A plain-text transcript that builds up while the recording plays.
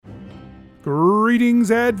Greetings,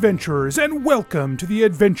 adventurers, and welcome to the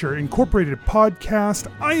Adventure Incorporated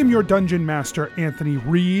podcast. I am your Dungeon Master, Anthony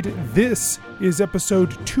Reed. This is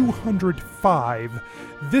episode 205.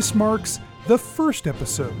 This marks the first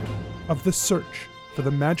episode of The Search for the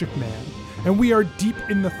Magic Man, and we are deep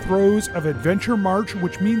in the throes of Adventure March,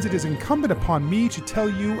 which means it is incumbent upon me to tell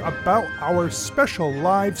you about our special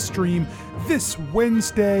live stream this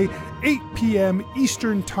Wednesday, 8 p.m.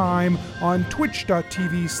 Eastern Time on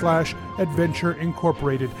twitch.tv/Adventure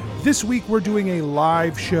Incorporated. This week we're doing a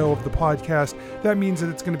live show of the podcast. That means that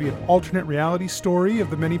it's going to be an alternate reality story of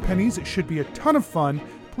the Many Pennies. It should be a ton of fun.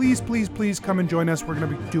 Please come and join us. We're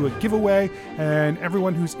going to do a giveaway, and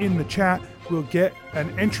everyone who's in the chat will get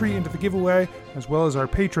an entry into the giveaway, as well as our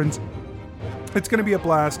patrons. It's going to be a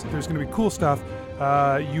blast. There's going to be cool stuff.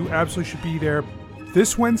 You absolutely should be there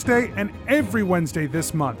this Wednesday and every Wednesday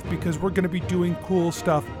this month, because we're going to be doing cool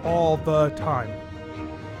stuff all the time.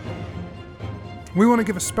 We want to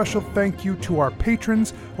give a special thank you to our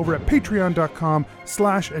patrons over at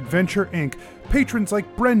patreon.com/Adventure Inc. Patrons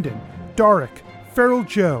like Brendan, Daric, Feral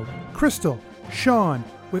Joe, Crystal, Sean.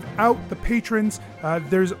 Without the patrons,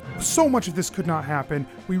 there's so much of this could not happen.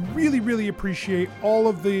 We really appreciate all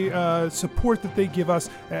of the support that they give us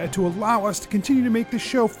to allow us to continue to make this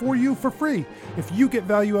show for you for free. If you get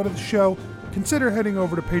value out of the show, consider heading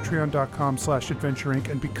over to patreon.com/Adventure Inc.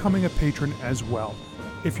 and becoming a patron as well.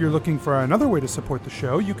 If you're looking for another way to support the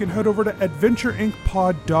show, you can head over to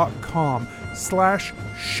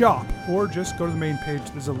adventureincpod.com/shop, or just go to the main page.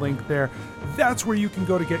 There's a link there. That's where you can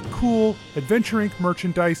go to get cool Adventure Inc.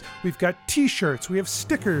 merchandise. We've got t-shirts, we have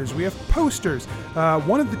stickers, we have posters.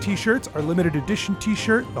 One of the t-shirts, our limited edition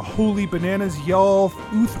t-shirt, the Holy Bananas Y'all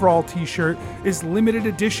Uthral t-shirt, is limited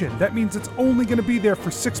edition. That means it's only going to be there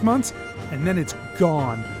for 6 months, and then it's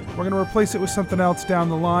gone. We're going to replace it with something else down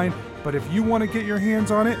the line. But if you want to get your hands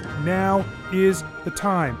on it, now is the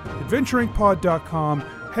time. AdventureIncPod.com.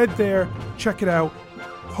 Head there, check it out.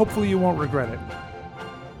 Hopefully you won't regret it.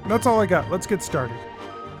 That's all I got. Let's get started.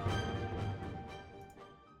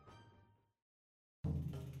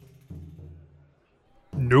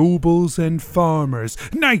 Nobles and farmers,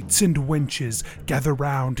 knights and wenches, gather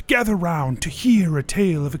round to hear a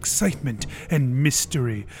tale of excitement and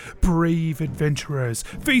mystery. Brave adventurers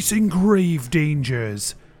facing grave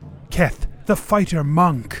dangers. Keth, the fighter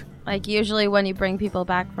monk. Like, usually when you bring people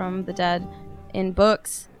back from the dead in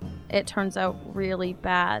books, it turns out really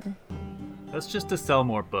bad. That's just to sell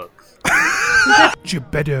more books.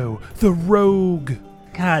 Gebedo, the rogue.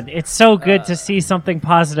 God, it's so good to see something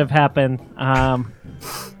positive happen. God,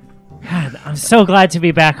 I'm so glad to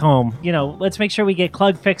be back home. You know, let's make sure we get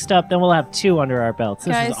Clug fixed up, then we'll have 2 under our belts.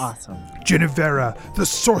 This is awesome. Genevera, the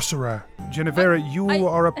sorcerer. Genevera, you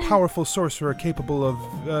are a powerful sorcerer capable of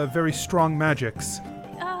very strong magics.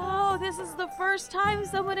 Oh, this is the first time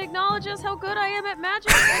someone acknowledges how good I am at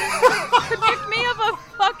magic and is going to convict me of a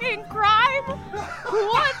fucking crime?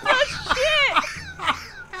 What the shit?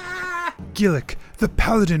 Gillick, the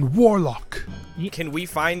paladin warlock. Can we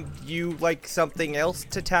find you, like, something else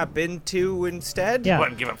to tap into instead? Yeah.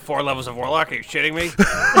 What, give it 4 levels of warlock? Are you shitting me?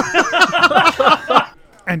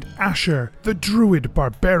 And Asher, the druid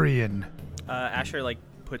barbarian. Asher, like,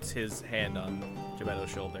 puts his hand on Gebedo's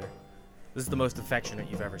shoulder. This is the most affectionate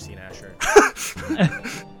you've ever seen Asher.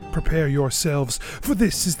 Prepare yourselves, for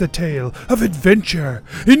this is the tale of Adventure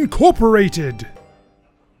Incorporated.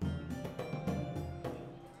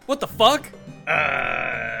 What the fuck?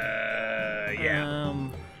 Yeah.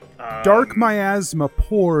 Dark miasma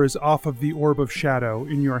pours off of the orb of shadow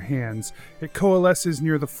in your hands. It coalesces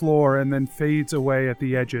near the floor and then fades away at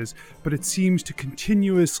the edges, but it seems to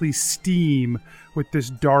continuously steam with this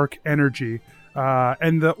dark energy.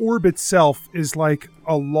 And the orb itself is like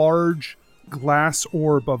a large glass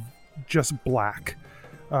orb of just black.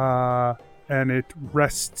 And it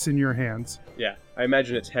rests in your hands. Yeah, I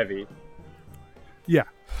imagine it's heavy. Yeah.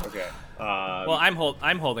 Okay. Well, I'm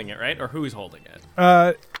holding it, right? Or who's holding it?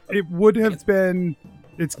 It would have been...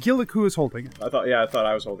 It's Gillick who is holding it. I thought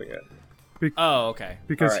I was holding it. Oh, okay.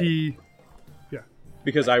 Because right. he... Yeah.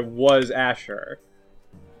 Because I was Asher.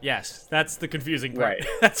 Yes, that's the confusing part. Right.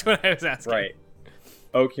 That's what I was asking. Right.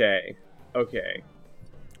 Okay.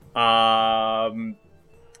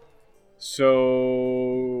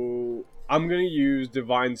 So I'm gonna use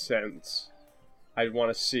Divine Sense. I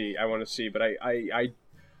want to see, but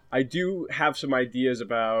I do have some ideas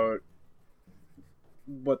about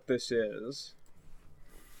what this is,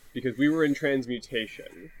 because we were in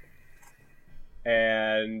transmutation,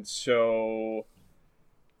 and so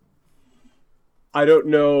I don't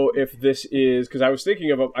know if this is because I was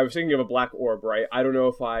thinking of a black orb, right? I don't know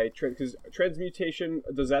if because transmutation,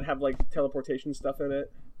 does that have like teleportation stuff in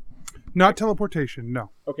it? Not teleportation, no.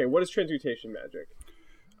 Okay, what is transmutation magic?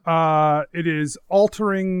 It is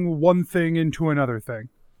altering one thing into another thing.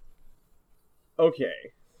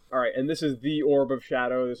 Okay, all right, and this is the orb of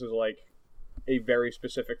shadow. This is like a very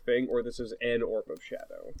specific thing, or this is an orb of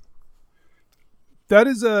shadow. That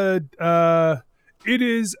is it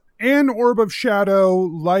is an orb of shadow,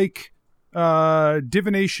 like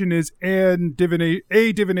divination is a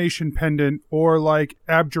divination pendant, or like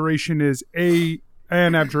abjuration is an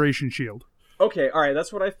abjuration shield. Okay, all right,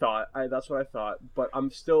 that's what I thought. But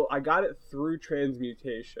I got it through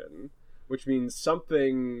transmutation, which means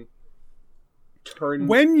something turns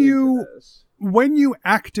into this. When you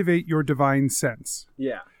activate your divine sense.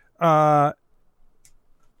 Yeah.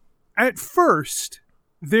 At first,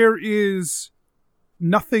 there is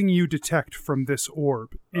nothing you detect from this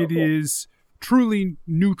orb. It cool. is truly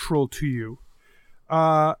neutral to you.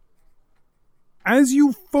 As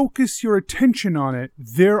you focus your attention on it,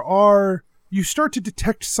 you start to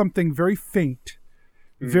detect something very faint,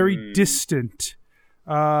 very distant.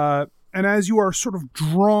 And as you are sort of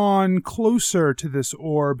drawn closer to this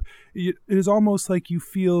orb, it is almost like you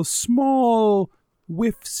feel small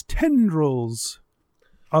whiffs, tendrils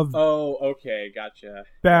of okay, gotcha.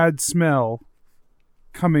 bad smell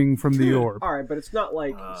coming from the orb. All right, but it's not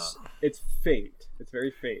like it's faint. It's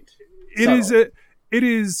very faint. It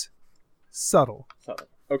is subtle. Subtle.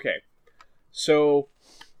 Okay, so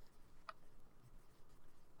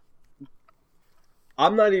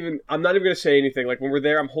I'm not even gonna say anything. Like when we're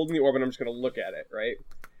there, I'm holding the orb and I'm just gonna look at it, right?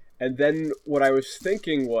 And then what I was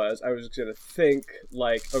thinking was I was gonna think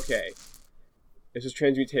like, okay, this is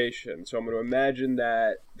transmutation, so I'm gonna imagine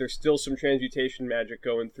that there's still some transmutation magic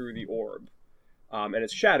going through the orb, and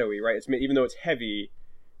it's shadowy, right? It's even though it's heavy,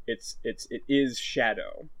 it is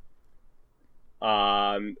shadow.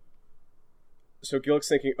 So Gillick's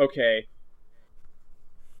thinking, okay,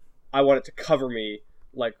 I want it to cover me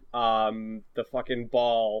like the fucking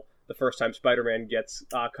ball the first time Spider-Man gets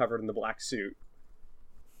covered in the black suit.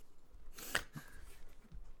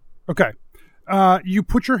 Okay. You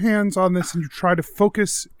put your hands on this and you try to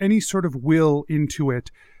focus any sort of will into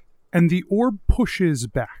it, and the orb pushes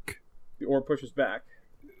back. The orb pushes back.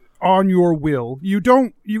 On your will.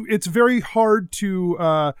 It's very hard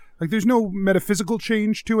to, there's no metaphysical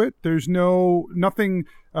change to it. There's nothing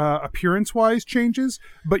appearance-wise changes,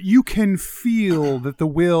 but you can feel that the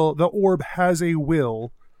orb has a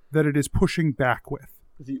will that it is pushing back with.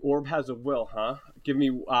 The orb has a will, huh? Give me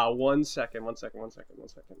 1 second.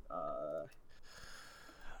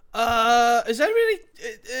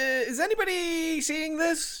 Is anybody seeing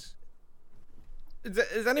this?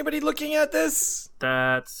 Is anybody looking at this?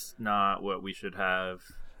 That's not what we should have.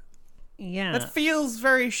 Yeah. That feels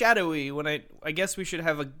very shadowy. When I guess we should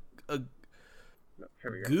have a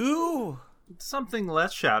Here we go. goo. Something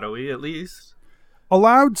less shadowy, at least. A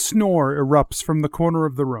loud snore erupts from the corner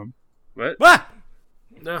of the room. What? What?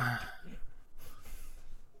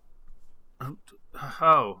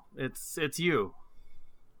 Oh, it's you.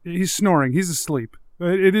 He's snoring. He's asleep.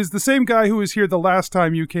 It is the same guy who was here the last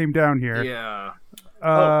time you came down here. Yeah.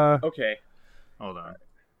 Okay. Hold on.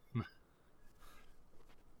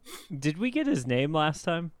 Did we get his name last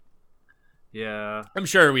time? Yeah. I'm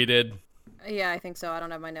sure we did. Yeah, I think so. I don't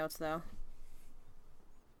have my notes though.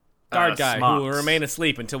 Guard guy who Smocks. will remain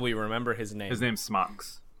asleep until we remember his name. His name's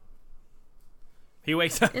Smocks. He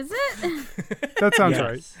wakes up. Is it? That sounds Yes.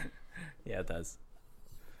 right. Yeah, it does.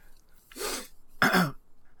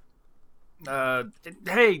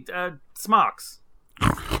 Hey, Smocks.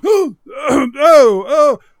 Oh,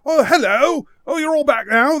 hello. Oh, you're all back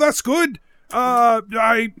now. That's good.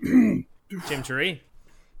 Jim Tree.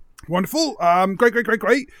 Wonderful.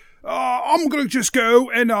 Great. I'm gonna just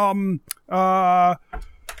go and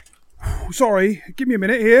sorry, give me a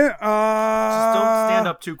minute here. Just don't stand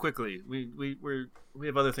up too quickly. We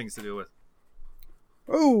have other things to deal with.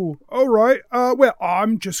 Oh, all right. Well,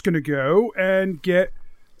 I'm just gonna go and get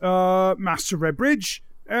Master Redbridge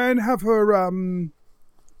and have her.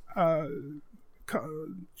 Do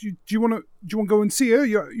you want to go and see her?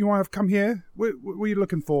 You want to come here? What are you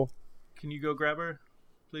looking for? Can you go grab her,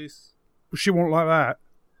 please? She won't like that.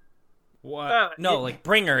 What? No, like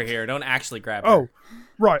bring her here. Don't actually grab her. Oh,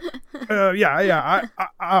 right. Yeah.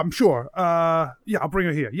 I'm sure. Yeah, I'll bring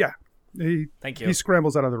her here. Yeah. Thank you. He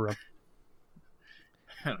scrambles out of the room.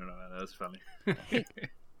 I don't know. That was funny.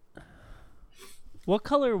 What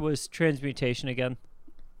color was transmutation again?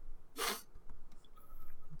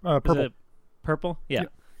 Purple. Was it purple? Yeah.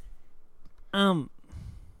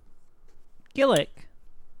 Gillick.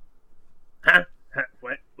 Huh?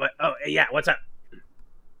 What? Oh, yeah. What's up?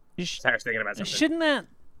 Sh- I was thinking about something.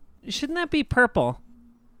 Shouldn't that be purple?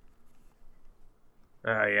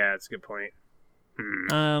 Oh, yeah, that's a good point.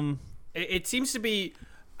 It seems to be,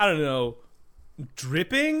 I don't know,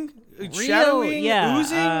 dripping, shadowing, yeah,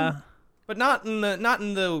 oozing, but not in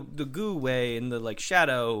the goo way, in the like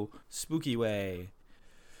shadow spooky way.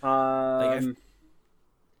 I'm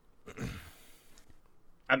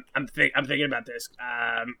thinking about this.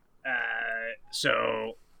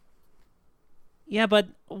 So Yeah, but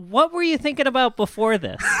what were you thinking about before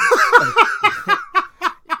this?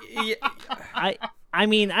 Yeah, I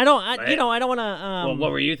mean, I don't want to. well,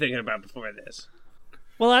 what were you thinking about before this?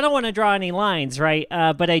 Well, I don't want to draw any lines, right?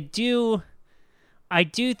 But I do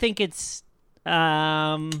think it's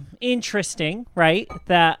interesting, right?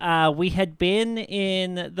 That we had been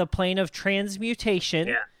in the plane of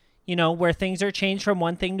transmutation, where things are changed from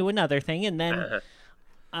one thing to another thing, and then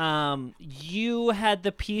you had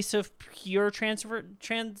the piece of pure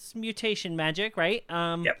transmutation magic, right?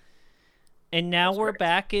 Yep. And now we're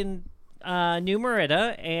back in New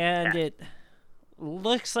Merida, and it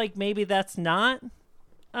looks like maybe that's not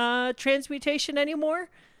transmutation anymore.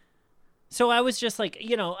 So I was just like,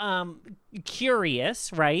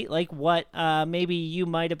 curious, right? Like what maybe you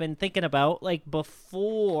might have been thinking about like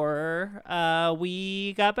before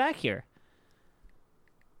we got back here.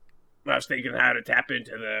 I was thinking how to tap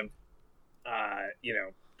into the,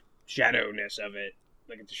 shadowness of it.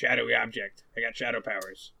 Like it's a shadowy object. I got shadow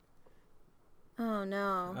powers. Oh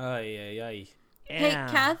no. Ay. Hey,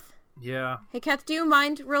 Keth. Yeah. Hey, Keth, do you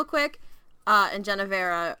mind real quick? And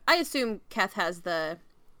Genevera, I assume Keth has the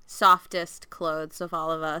softest clothes of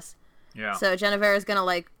all of us. Yeah. So Genevera's gonna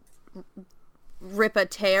like rip a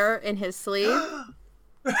tear in his sleeve.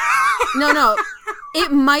 No.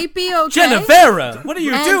 It might be okay. Genevera, what are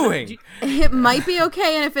you doing? It might be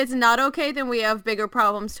okay, and if it's not okay, then we have bigger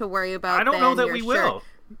problems to worry about. I don't know than that your we shirt. will.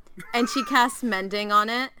 And she casts mending on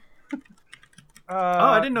it.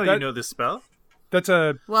 I didn't know you know this spell. That's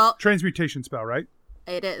a Well, transmutation spell, right?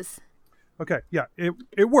 it is. Okay, yeah,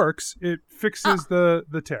 it works. It fixes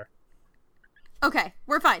the tear. Okay,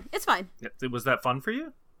 we're fine. It's fine. Was that fun for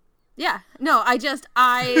you? Yeah. No, I didn't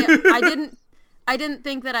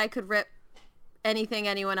think that I could rip anything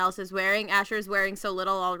anyone else is wearing. Asher's wearing so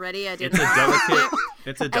little already. I didn't.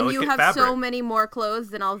 It's a delicate and you have fabric. so many more clothes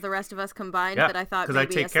than all of the rest of us combined that I thought because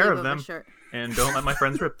maybe I take a care sleeve of them a shirt. and don't let my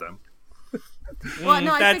friends rip them. Well,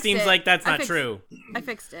 no, I that fixed seems it. like that's I not fixed- true. I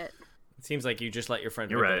fixed it. It seems like you just let your friend.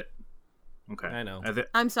 You're rip right. it. Okay. I know.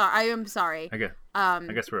 I'm sorry. I am sorry. I guess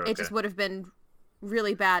we're okay. It just would have been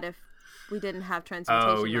really bad if we didn't have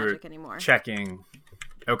transmutation you were magic anymore. checking.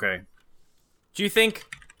 Okay. Do you think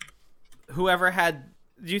do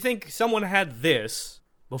you think someone had this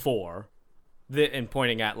before? And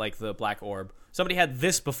pointing at like the black orb. Somebody had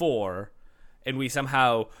this before, and we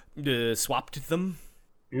somehow swapped them.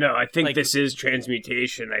 No, I think Like- this is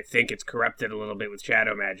transmutation. I think it's corrupted a little bit with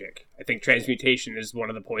shadow magic. I think transmutation is one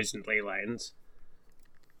of the poisoned ley lines.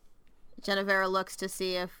 Genevera looks to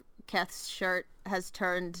see if Keth's shirt has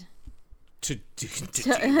turned To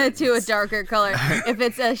to a darker color. If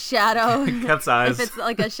it's a shadow, Keth's eyes. if it's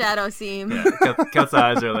like a shadow seam. Yeah, Keth's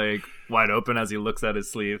eyes are like wide open as he looks at his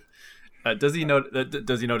sleeve. Does he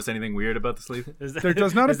notice anything weird about the sleeve? There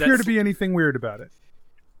does not appear to be anything weird about it.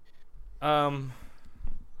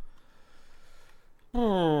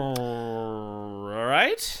 All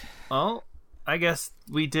right. Well, I guess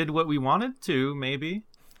we did what we wanted to, maybe,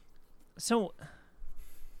 So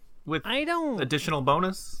with I don't. additional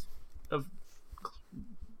bonus of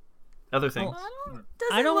other things. Doesn't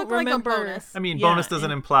I don't look remember- like a bonus. I mean, Yeah, bonus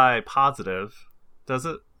doesn't imply positive, does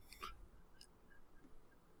it?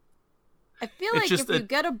 I feel It's like just if you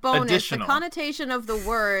get a bonus, additional. the connotation of the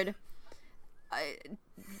word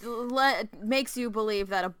makes you believe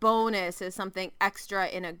that a bonus is something extra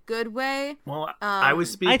in a good way. Well, I was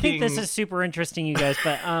speaking. I think this is super interesting, you guys,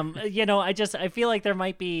 but I feel like there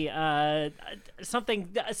might be something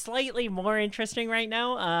slightly more interesting right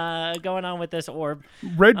now going on with this orb.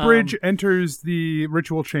 Redbridge enters the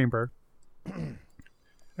ritual chamber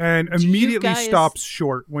and immediately guys- stops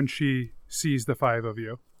short when she sees the five of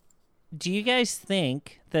you. Do you guys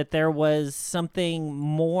think that there was something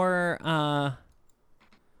more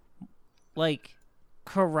like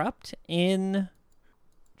corrupt in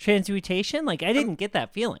transmutation? Like I didn't get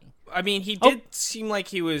that feeling. I mean, he did seem like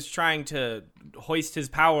he was trying to hoist his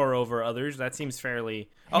power over others. That seems fairly.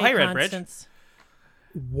 Oh, hey, Redbridge. Constance.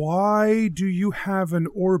 Why do you have an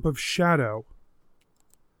orb of shadow?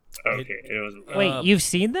 Okay, it was. Wait, you've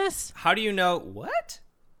seen this? How do you know what?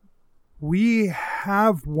 We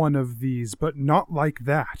have one of these, but not like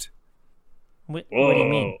that. What do Whoa, you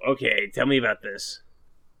mean? okay, tell me about this.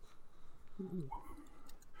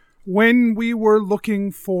 When we were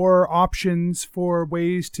looking for options for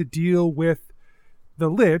ways to deal with the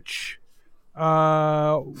Lich,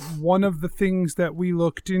 one of the things that we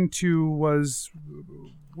looked into was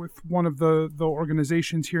with one of the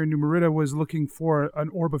organizations here in New Merida was looking for an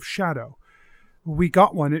Orb of Shadow. We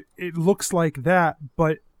got one. It looks like that,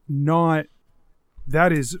 but not...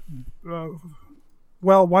 That is...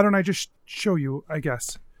 well, why don't I just show you, I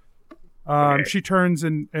guess. Okay. She turns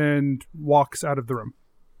and walks out of the room.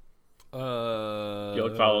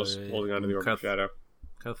 Gillick follows, holding onto the Orb of Shadow.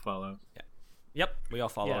 Keth follow. Yep, we all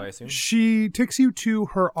follow, Yeah. I assume. She takes you to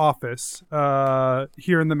her office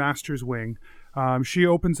here in the Master's Wing. She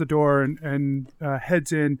opens the door and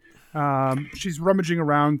heads in. She's rummaging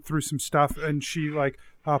around through some stuff, and she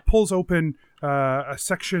pulls open a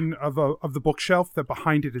section of the bookshelf that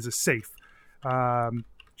behind it is a safe.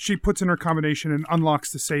 She puts in her combination and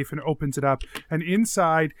unlocks the safe and opens it up. And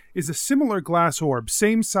inside is a similar glass orb,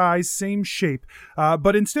 same size, same shape,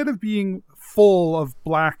 but instead of being full of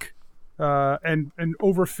black and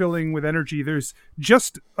overfilling with energy, there's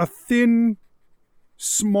just a thin,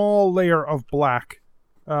 small layer of black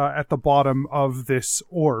at the bottom of this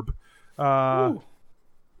orb.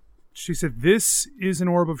 She said, "This is an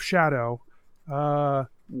orb of shadow."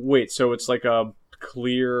 Wait, so it's like a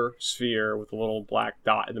clear sphere with a little black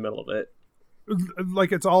dot in the middle of it.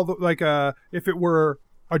 Like it's all if it were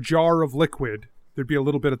a jar of liquid, there'd be a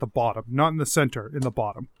little bit at the bottom, not in the center, in the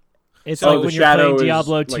bottom. It's So like the when you're shadow playing is,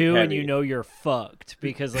 Diablo like, 2 and heavy. you know you're fucked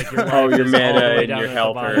because like your Oh, life your is all the mana way and down your at the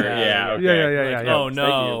health bottom. are... Yeah, okay. Yeah. Oh, Thank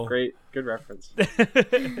no. you. Great, good reference.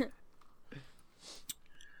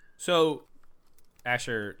 So,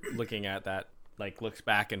 Asher, looking at that, looks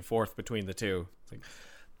back and forth between the two. It's like,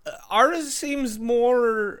 ours seems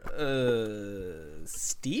more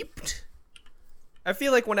steeped. I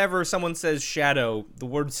feel like whenever someone says shadow, the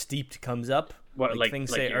word steeped comes up. What, like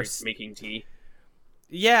things you're are making tea?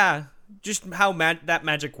 Yeah, just how that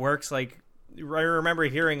magic works. Like, I remember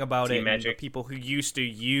hearing about Tea it. magic. And the people who used to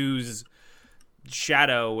use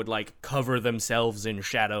shadow would cover themselves in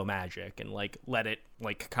shadow magic and let it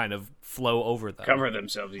kind of flow over them. Cover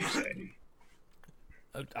themselves, you say.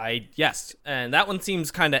 Yes, and that one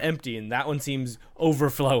seems kind of empty, and that one seems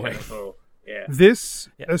overflowing. Oh, yeah. This,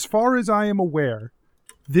 Yeah. as far as I am aware,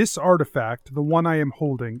 this artifact, the one I am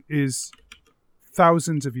holding, is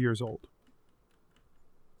thousands of years old.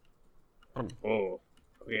 Oh,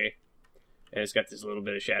 okay. And it's got this little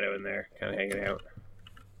bit of shadow in there, kind of hanging out.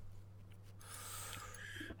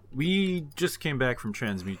 We just came back from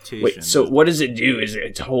transmutation. Wait, so what does it do? Is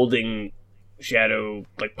it's holding shadow,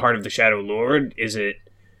 like part of the Shadow Lord? Is it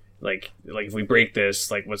like if we break this,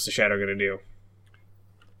 what's the shadow gonna do?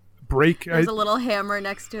 Break. There's a little hammer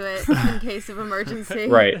next to it in case of emergency.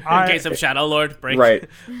 Right. In case of Shadow Lord, break. Right.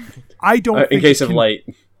 I don't. In think case it of can- light.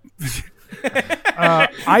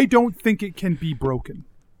 I don't think it can be broken.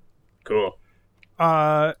 Cool.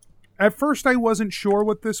 At first, I wasn't sure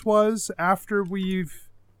what this was. After we've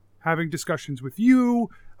having discussions with you,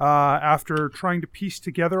 after trying to piece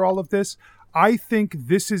together all of this, I think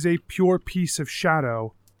this is a pure piece of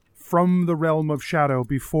shadow from the realm of shadow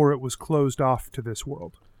before it was closed off to this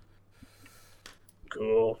world.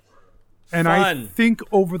 Cool. And I Fun. think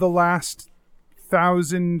over the last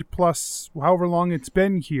 1,000 plus, however long it's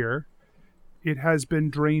been here, it has been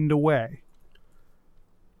drained away.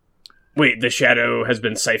 Wait, the shadow has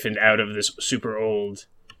been siphoned out of this super old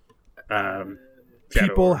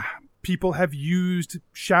shadow orb. People have used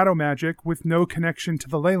shadow magic with no connection to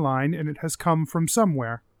the ley line, and it has come from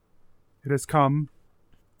somewhere. It has come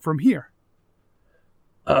from here.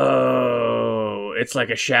 Oh, it's like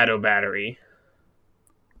a shadow battery.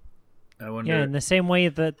 I wonder. Yeah, in the same way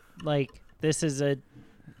that this is a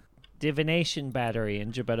divination battery,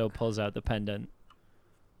 and Gebetto pulls out the pendant.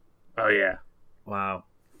 Oh yeah. Wow.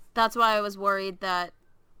 That's why I was worried that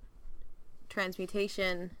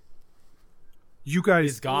transmutation You guys...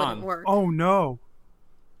 Is gone. wouldn't work. Oh, no.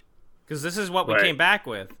 Because this is what we Right. came back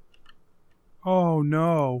with. Oh,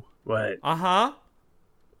 no. What? Uh-huh.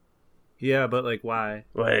 Yeah, but why?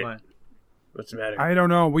 What? Why? What's the matter? I don't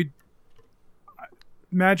know.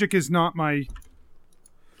 Magic is not my...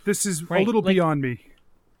 This is a Right, little beyond me.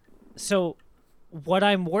 So, what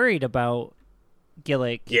I'm worried about,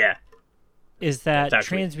 Gillick, Yeah. is that Exactly.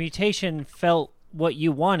 transmutation felt what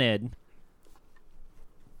you wanted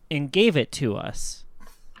and gave it to us.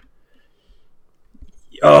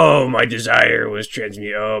 Oh, my desire was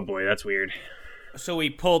transmute. Oh boy, that's weird. So we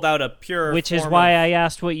pulled out a pure Which is form why of- I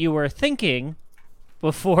asked what you were thinking,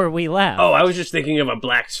 before we left. Oh, I was just thinking of a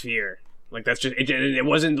black sphere. Like that's just it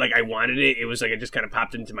wasn't like I wanted it. It was like it just kind of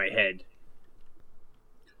popped into my head.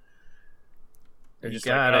 They're just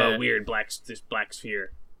like, oh, weird this black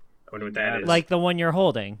sphere. I wonder what that is. Like the one you're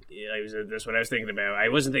holding. Yeah, that's what I was thinking about. I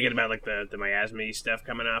wasn't thinking about like the miasma stuff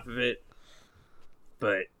coming off of it,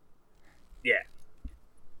 but yeah.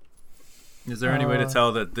 Is there any way to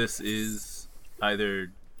tell that this is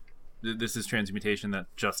either this is transmutation that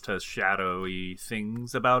just has shadowy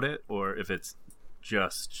things about it, or if it's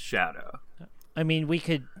just shadow? I mean, we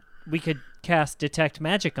could cast detect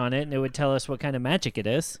magic on it, and it would tell us what kind of magic it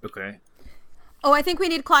is. Okay. Oh, I think we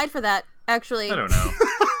need Clyde for that. Actually, I don't know.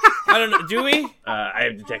 I don't know. Do we? I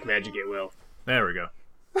have detect magic at will. There we go.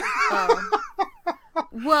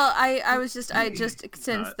 Well, I just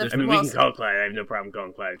since the I mean, we can call Clyde. I have no problem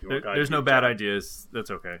calling Clyde. If you want Clyde, There's no bad ideas. That's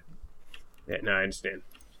okay. Yeah, no, I understand.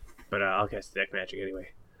 But I'll cast detect magic anyway.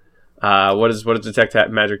 What does detect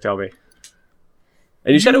magic tell me?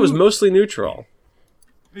 And you said it was mostly neutral.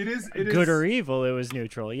 It is Good or evil, it was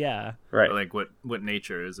neutral. Yeah. Right. Like what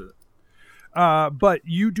nature is it? But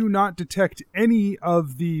you do not detect any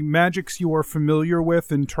of the magics you are familiar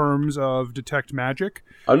with in terms of detect magic.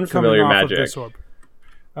 Unfamiliar coming off magic. Of this orb.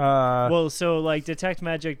 Well, so like detect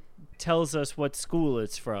magic tells us what school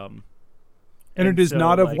it's from, and it is so,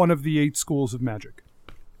 not of like, one of the 8 schools of magic.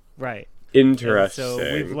 right. Interesting. And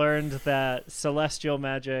so we've learned that celestial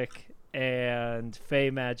magic and fey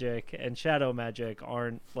magic and shadow magic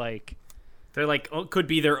aren't like They're like could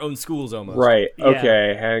be their own schools almost. Right. Yeah.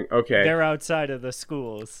 Okay. Okay. they're outside of the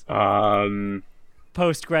schools.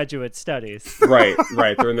 Postgraduate studies. Right.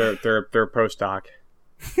 They're in their postdoc.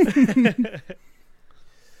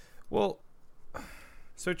 Well,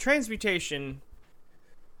 so transmutation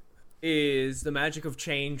is the magic of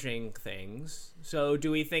changing things. So do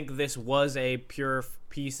we think this was a pure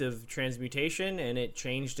piece of transmutation and it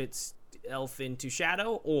changed itself into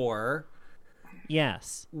shadow, or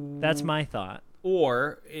Yes, that's my thought.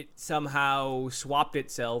 or it somehow swapped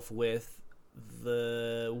itself with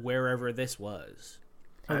the wherever this was?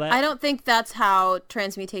 Well, that- I don't think that's how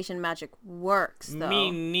transmutation magic works, though. Me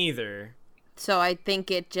neither. So I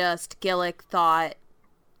think it just Gillick thought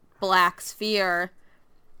black sphere,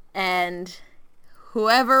 and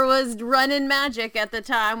whoever was running magic at the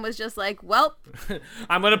time was just like, well,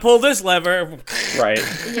 I'm gonna pull this lever. Right.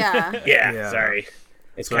 yeah. Yeah. Sorry.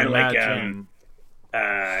 It's So kind of like imagine-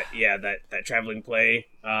 that traveling play,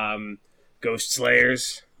 Ghost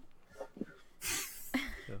Slayers.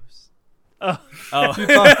 Oh,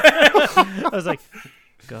 I was like,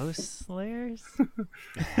 Ghost Slayers?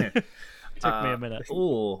 Took me a minute.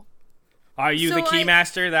 Ooh. are you So the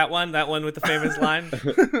keymaster? That one with the famous line.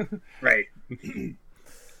 Right.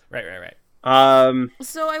 Right.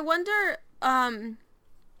 So I wonder,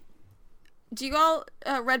 do you all,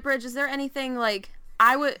 Redbridge, is there anything like,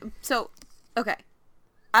 I would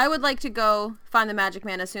like to go find the Magic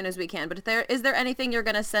Man as soon as we can, but is there anything you're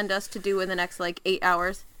going to send us to do in the next, 8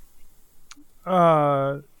 hours?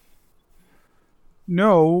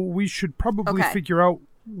 No, we should probably Okay. figure out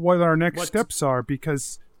what our next steps are,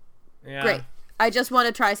 because Yeah. Great. I just want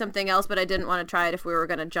to try something else, but I didn't want to try it if we were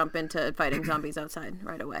going to jump into fighting zombies outside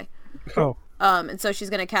right away. oh, And so she's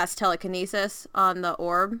going to cast telekinesis on the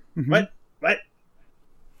orb. What?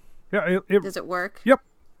 yeah, Does it work? yep.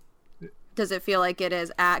 Does it feel like it is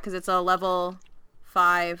because it's a level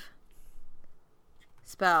 5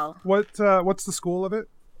 spell? What's the school of it?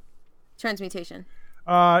 Transmutation.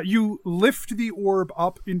 You lift the orb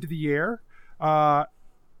up into the air, and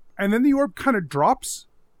then the orb kind of drops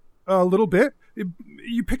a little bit.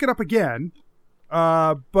 You pick it up again,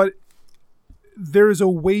 but there is a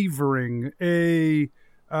wavering, a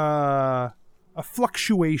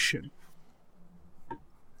fluctuation.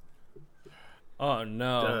 Oh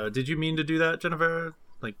no. Did you mean to do that, Jennifer?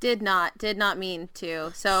 Did not mean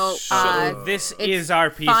to. So, So this it's is our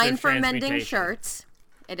piece fine of for mending transmutation. shirts.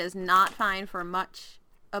 It is not fine for much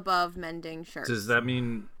above mending shirts. Does that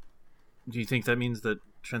mean? Do you think that means that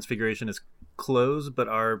transfiguration is closed, but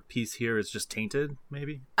our piece here is just tainted?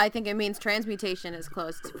 Maybe. I think it means transmutation is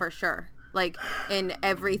closed for sure. In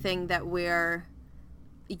everything that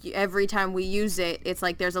every time we use it, it's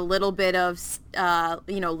like there's a little bit of,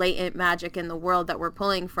 latent magic in the world that we're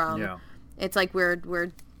pulling from. Yeah. It's like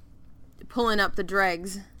we're pulling up the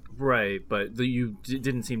dregs. Right, but you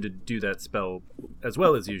didn't seem to do that spell as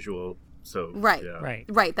well as usual. So Right. yeah.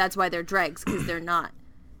 Right. That's why they're dregs, because they're not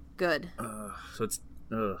good. So it's.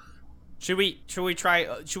 Should we try?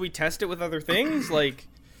 Should we test it with other things?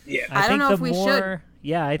 Yeah. I don't think know the if we more,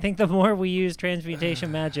 Yeah, I think the more we use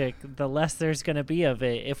transmutation magic, the less there's going to be of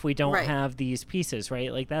it if we don't Right. have these pieces,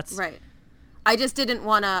 right? Like that's Right. I just didn't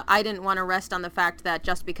want to rest on the fact that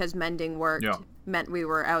just because mending worked meant we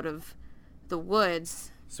were out of the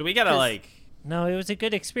woods. So we gotta like. No, it was a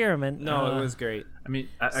good experiment. No, it was great. I mean,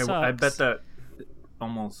 I bet that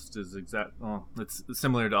almost is exact. Well, it's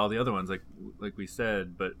similar to all the other ones, like we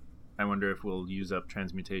said. But I wonder if we'll use up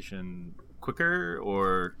transmutation quicker,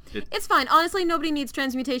 or it's fine. Honestly, nobody needs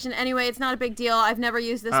transmutation anyway. It's not a big deal. I've never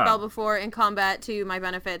used this spell before in combat to my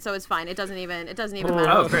benefit, so it's fine. It doesn't even matter.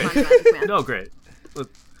 Oh, great! Magic, no, great.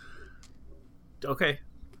 Okay.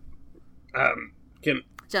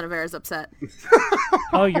 Genevera's upset.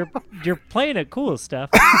 Oh, you're playing it cool, Steph.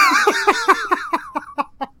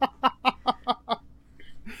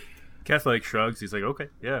 Catholic shrugs. He's like, okay,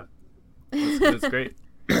 yeah, that's great.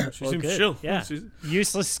 She seems chill. Yeah.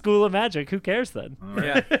 Useless school of magic. Who cares then?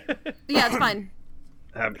 Yeah. Yeah, it's fine.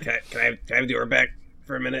 Can I have the orb back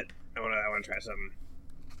for a minute? I want to try something.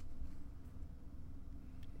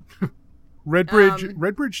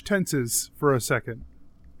 Redbridge tenses for a second.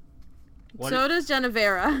 So does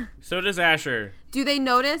Genevera. So does Asher. Do they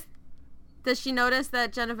notice? Does she notice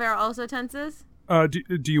that Genevera also tenses?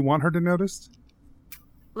 Do you want her to notice?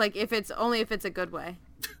 Like, if it's a good way.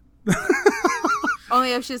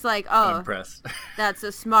 Only if she's like, oh, I'm impressed. That's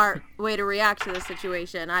a smart way to react to the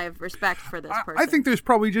situation. I have respect for this person. I think there's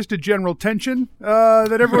probably just a general tension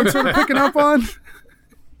that everyone's sort of picking up on.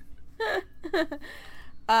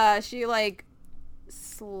 She like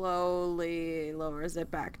slowly lowers it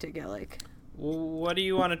back to Gillick. What do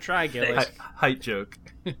you want to try, Gillick? Height joke.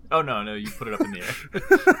 Oh no, you put it up in the air.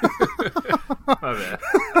 My bad.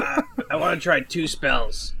 I want to try 2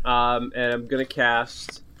 spells. And I'm gonna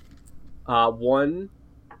cast 1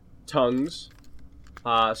 tongues.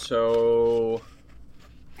 So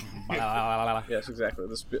yes, exactly.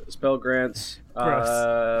 The spell grants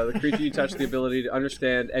the creature you touch the ability to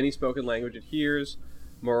understand any spoken language it hears.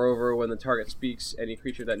 Moreover, when the target speaks, any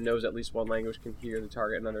creature that knows at least one language can hear the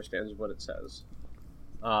target and understands what it says.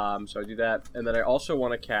 So I do that, and then I also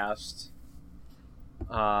want to cast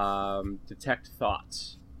Detect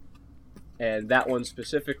Thoughts, and that one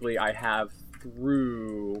specifically I have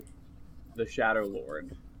through the Shadow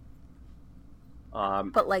Lord.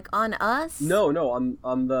 But like on us? No,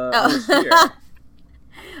 on the sphere.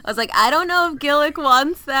 I was like, I don't know if Gillick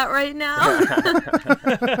wants that right now.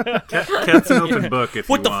 Cat's an open book. If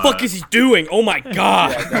what you the want. fuck is he doing? Oh my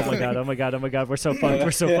god! Oh my god! We're so fucked.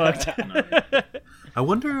 We're so fucked. I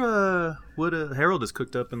wonder what Harold has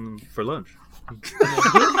cooked up for lunch.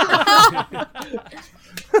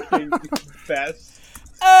 Best.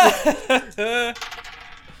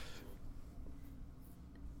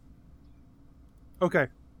 Okay.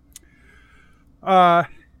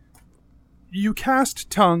 You cast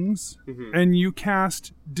tongues, and you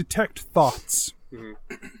cast detect thoughts.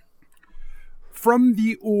 From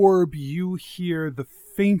the orb, you hear the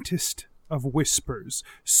faintest of whispers.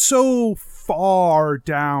 So far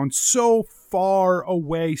down, so far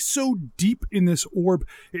away, so deep in this orb,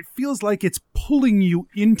 it feels like it's pulling you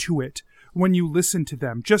into it when you listen to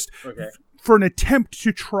them. Just for an attempt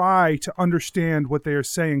to try to understand what they are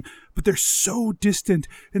saying, but they're so distant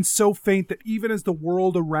and so faint that even as the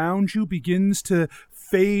world around you begins to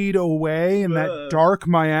fade away and that dark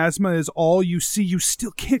miasma is all you see, you still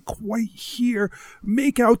can't quite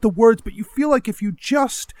make out the words, but you feel like if you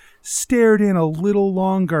just stared in a little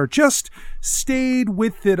longer, just stayed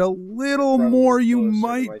with it a little more, you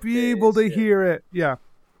might be able to hear it. Yeah.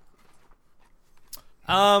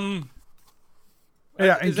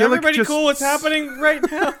 Yeah, is everybody cool? What's happening right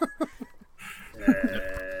now?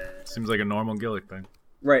 Seems like a normal Gillick thing.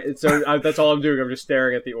 Right, so that's all I'm doing. I'm just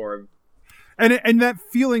staring at the orb. And that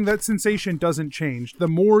feeling, that sensation doesn't change. The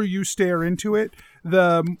more you stare into it,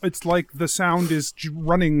 it's like the sound is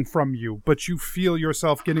running from you, but you feel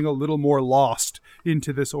yourself getting a little more lost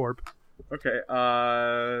into this orb. Okay,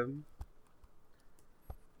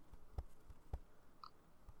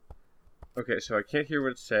 Okay, so I can't hear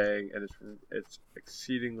what it's saying, and it's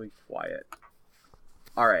exceedingly quiet.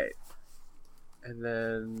 Alright. And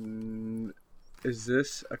then... Is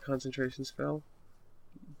this a concentration spell?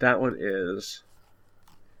 That one is...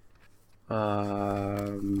 Okay.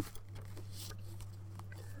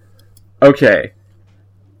 Alright,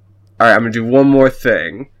 I'm gonna do one more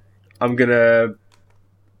thing. I'm gonna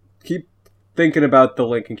keep thinking about the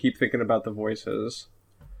link and keep thinking about the voices.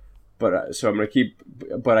 But so I'm gonna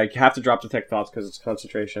but I have to drop Detect Thoughts because it's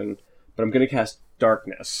concentration. But I'm gonna cast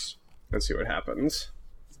Darkness and see what happens.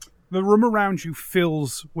 The room around you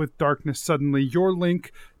fills with darkness suddenly. Your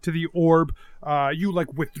link to the orb, you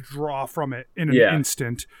like withdraw from it in an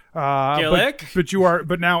instant. Gillick?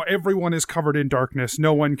 But now everyone is covered in darkness.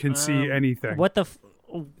 No one can see anything. What the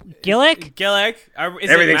Gillick? Gillick,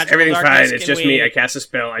 Everything's fine. It's just me. I Can cast a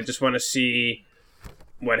spell. I just want to see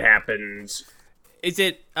what happens. Is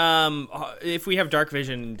it if we have dark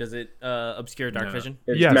vision, does it obscure dark vision?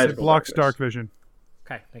 It's Yes, it magical blocks darkness. dark vision.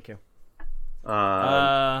 Okay, thank you.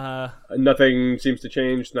 Nothing seems to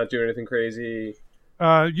change. Not doing anything crazy.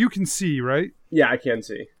 You can see, right? Yeah, I can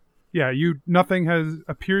see. Yeah, nothing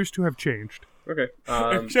appears to have changed. Okay.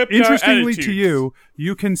 Except Interestingly to you,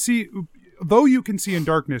 you can see, though you can see in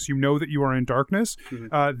darkness, you know that you are in darkness.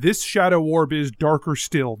 This shadow orb is darker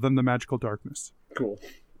still than the magical darkness. Cool.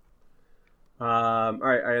 All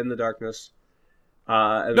right, I end the darkness.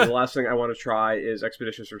 And then the last thing I want to try is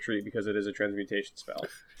Expeditious Retreat because it is a transmutation spell.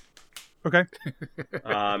 Okay. So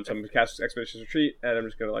I'm going to cast Expeditious Retreat, and I'm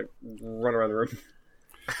just going to like run around the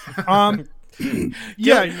room.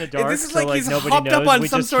 Yeah, In the dark, this is so, like he's nobody hopped knows. up on We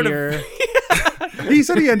some just sort of- hear- he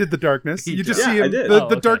said he ended the darkness. You just did. see Yeah, I him. did. The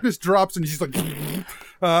okay. darkness drops, and he's like.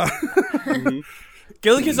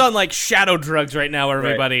 Gillick is on like shadow drugs right now,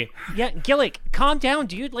 everybody. Yeah, Gillick, calm down,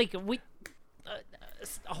 dude. Like,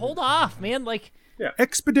 hold off, man. Like,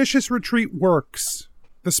 Expeditious Retreat works.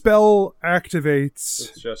 The spell activates.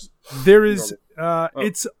 It's just There is.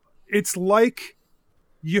 It's like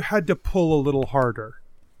you had to pull a little harder.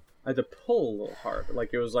 I had to pull a little hard. Like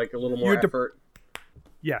it was like a little You more had to- effort.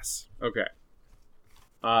 Yes. Okay.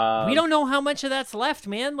 we don't know how much of that's left,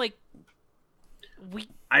 man. Like,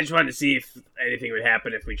 I just wanted to see if anything would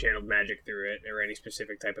happen if we channeled magic through it, or any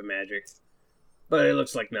specific type of magic. But it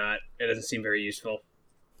looks like not. It doesn't seem very useful.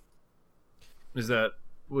 Was that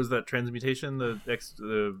transmutation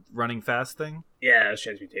the running fast thing? Yeah, it's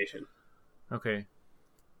transmutation. Okay.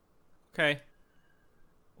 Okay.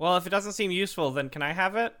 Well, if it doesn't seem useful, then can I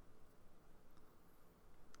have it?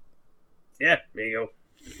 Yeah, there you go.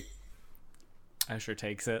 Asher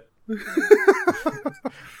takes it.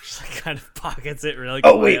 Just like kind of pockets it really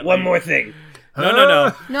Oh wait, quietly. one more thing.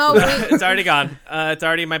 No. No, wait. It's already gone. It's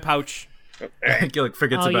already in my pouch. Gillick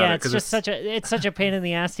forgets oh about yeah, it it's because just such a pain in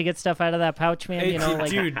the ass to get stuff out of that pouch, man. You know, like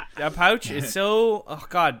Dude, a pouch is so... Oh,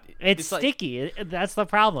 God. it's like- sticky. That's the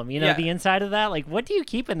problem. You know, Yeah. the inside of that. Like, what do you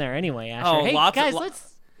keep in there anyway, Asher? Oh, hey, lots of- guys, lo- let's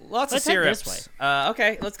Lots of Let's head this syrups.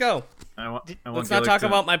 Okay, let's go. I want Let's not Gillick talk to-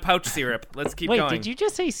 about my pouch syrup. Let's keep wait. going. Did you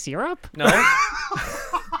just say syrup? No?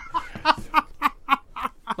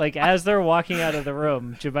 Like as they're walking out of the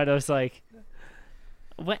room, Gebetto's like,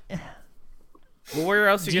 "What? Well, where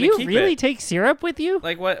else are Do you gonna you keep really it? take syrup with you?"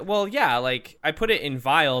 Like what? Well, yeah. Like I put it in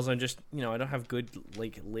vials and just I don't have good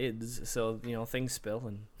like lids, so things spill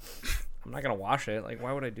and I'm not gonna wash it. Like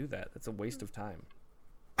why would I do that? That's a waste of time.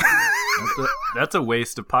 That's a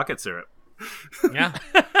waste of pocket syrup. Yeah.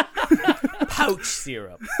 Pouch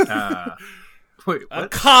syrup. Wait, A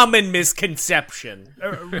what? common misconception.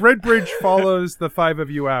 Redbridge follows the five of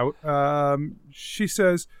you out. She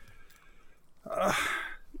says,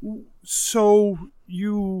 "So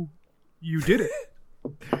you did it?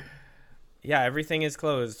 Yeah, everything is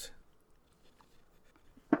closed.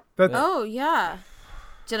 That's Oh, yeah.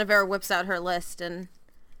 Genevera whips out her list and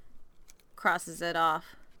crosses it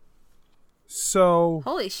off. so.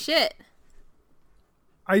 Holy shit.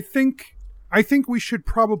 I think we should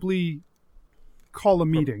probably call a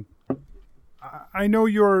meeting. I know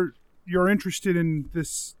you're interested in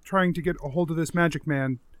this, trying to get a hold of this magic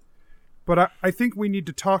man, but I think we need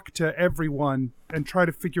to talk to everyone and try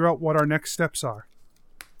to figure out what our next steps are."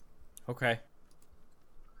 Okay.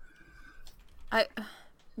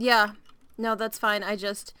 Yeah. No, that's fine.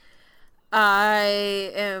 I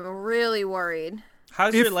am really worried.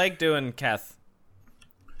 How's If- your leg doing, Keth?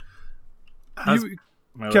 How's You,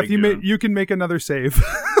 my Kev, leg doing? you can make another save.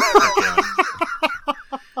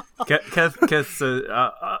 Keth says,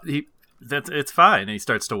 it's fine, and he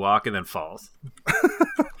starts to walk and then falls.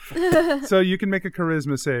 So you can make a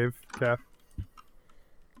charisma save, Kev.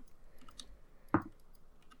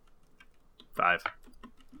 5.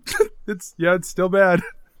 It's still bad.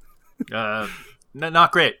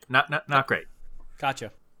 Not great. Not great.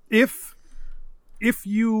 Gotcha. If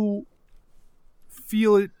you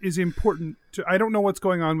feel it is important to, I don't know what's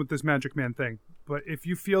going on with this magic man thing, but if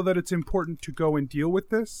you feel that it's important to go and deal with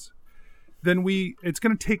this, then it's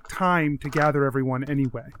going to take time to gather everyone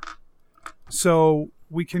anyway. So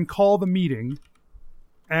we can call the meeting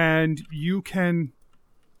and you can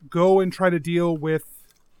go and try to deal with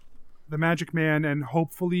the magic man, and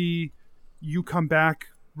hopefully you come back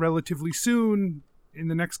relatively soon. In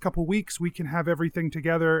the next couple weeks, we can have everything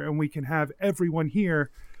together and we can have everyone here.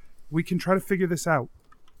 We can try to figure this out.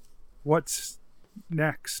 What's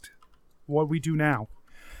next? What we do now?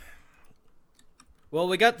 Well,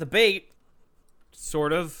 we got the bait,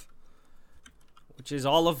 sort of, which is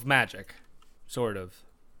all of magic, sort of.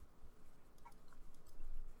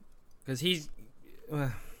 Because he's...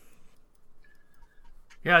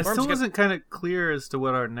 Yeah, I Gorm's still got- wasn't kind of clear as to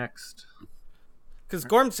what our next Because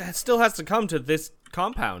Gorm still has to come to this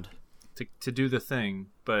compound. to do the thing,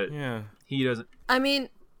 but Yeah. he doesn't. I mean,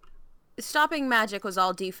 stopping magic was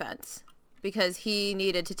all defense because he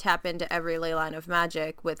needed to tap into every ley line of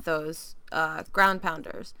magic with those ground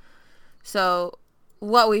pounders. So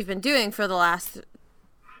what we've been doing for the last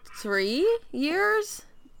 3 years,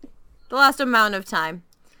 the last amount of time,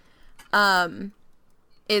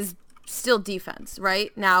 is still defense,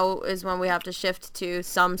 right? Now is when we have to shift to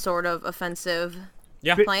some sort of offensive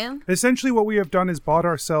plan. Essentially, what we have done is bought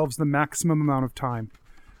ourselves the maximum amount of time.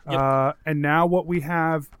 And now what we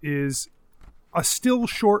have is a still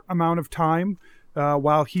short amount of time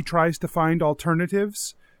while he tries to find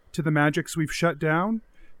alternatives to the magics we've shut down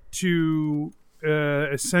to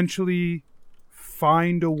essentially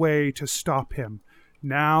find a way to stop him.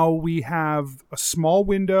 Now we have a small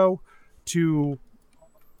window to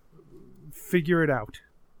figure it out.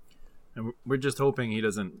 And we're just hoping he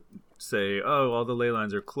doesn't say, "Oh, all the ley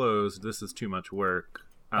lines are closed. This is too much work.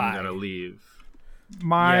 I'm gonna leave."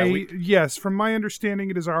 Yes, from my understanding,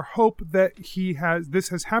 it is our hope that this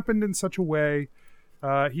has happened in such a way.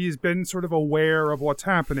 He's been sort of aware of what's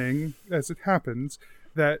happening as it happens,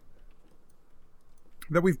 that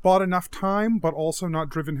we've bought enough time, but also not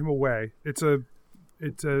driven him away. It's a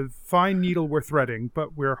fine needle we're threading,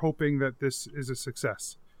 but we're hoping that this is a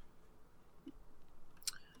success.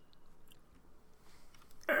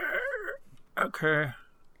 Okay.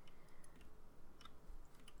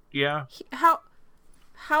 Yeah. How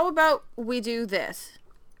about we do this?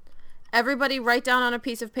 Everybody write down on a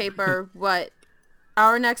piece of paper what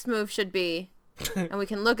our next move should be, and we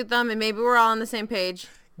can look at them, and maybe we're all on the same page.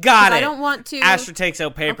 Got it. I don't want to... Asher takes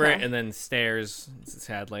out paper Okay. and then stares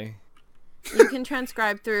sadly. You can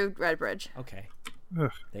transcribe through Redbridge. Okay.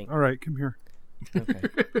 Ugh. Thank- All right, come here. Okay.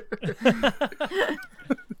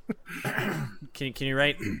 Can you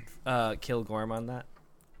write kill Gorm on that?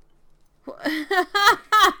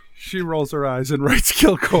 She rolls her eyes and writes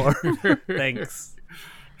Kilgore. Thanks.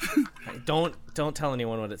 Don't tell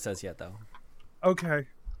anyone what it says yet, though. Okay.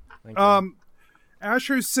 Thank you.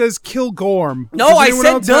 Asher says kill Gorm. No, Does I anyone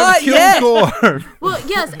said else have not kill yet. Gorm? Well,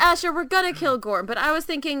 yes, Asher, we're gonna kill Gorm, but I was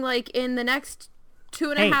thinking, like, in the next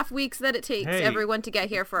 2.5 weeks that it takes Hey. everyone to get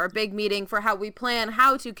here for our big meeting for how we plan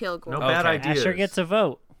how to kill Gorm. No bad Okay. ideas. Asher gets a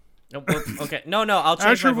vote. Nope, okay. No, I'll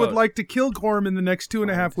change Asher my would vote. like to kill Gorm in the next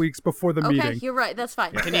 2.5 weeks before the Okay, meeting. you're right. That's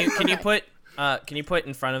fine. Can you put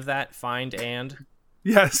in front of that find and?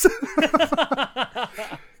 Yes.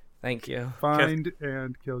 Thank you. Find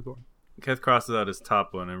and kill Gorm. Keth crosses out his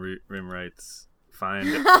top one and Rim writes, find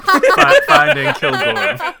and kill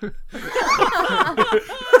Gorm.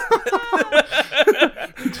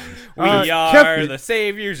 We are Kev- the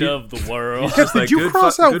saviors of the world. Just Did like, you good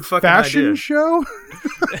cross fu- out good fucking fashion idea. show?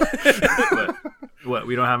 What?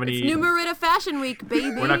 We don't have any. New Merida Fashion Week,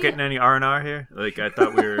 baby. We're not getting any R&R here. Like I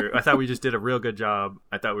thought we just did a real good job.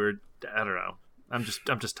 I thought we were. I don't know. I'm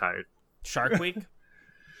just tired. Shark Week.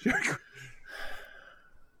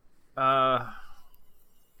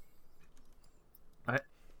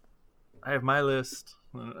 I have my list.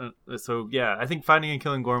 So yeah, I think finding and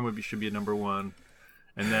killing Gorm should be a number one,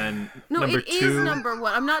 and then No, number it is two. number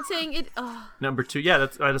one. I'm not saying it. Number two. Yeah,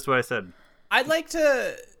 that's what I said. I'd like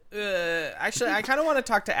to. Actually, I kind of want to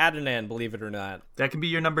talk to Adnan. Believe it or not. That can be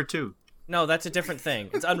your number two. No, that's a different thing.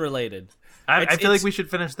 It's unrelated. I feel like it's- we should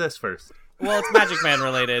finish this first. Well, it's Magic Man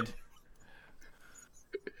related.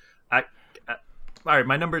 All right,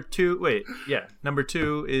 my number two. Wait, yeah, number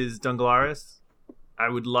two is Dungalaris. I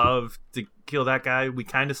would love to kill that guy. We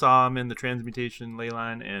kind of saw him in the transmutation ley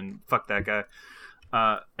line, and fuck that guy.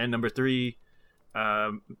 And number three,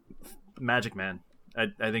 Magic Man.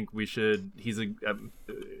 I think we should. He's a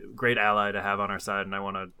great ally to have on our side,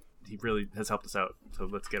 and he really has helped us out. So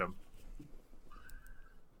let's get him.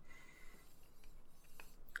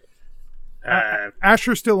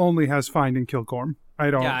 Asher still only has find and kill Gorm. I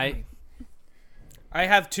don't. Yeah, I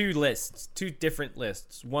have two lists, two different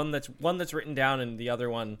lists. One that's written down, and the other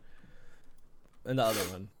one. Great.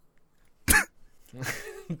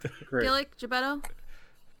 Gillick, Gebetto?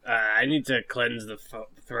 I need to cleanse the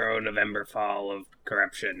throne of Emberfall of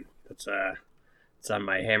corruption. It's on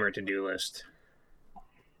my hammer to-do list.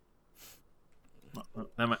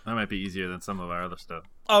 That might be easier than some of our other stuff.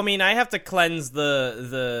 I mean, I have to cleanse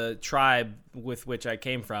the tribe with which I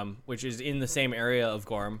came from, which is in the same area of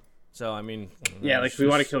Gorm. So I mean, Yeah, like if we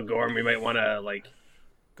want to kill Gorm, we might want to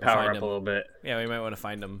go power find up him. a little bit. Yeah, we might want to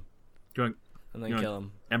find him Do you want and then kill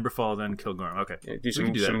him. Emberfall, then kill Gorm? Okay, Yeah, do We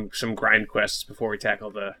can do that. some grind quests before we tackle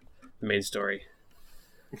the main story.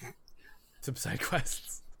 some side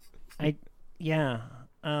quests. I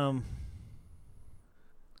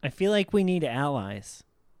feel like we need allies.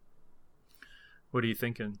 What are you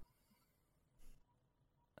thinking?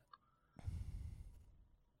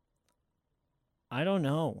 I don't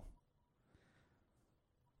know.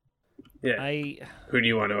 Yeah. Who do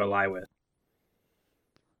you want to ally with?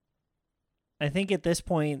 I think at this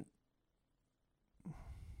point,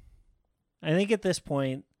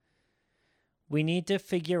 we need to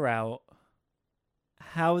figure out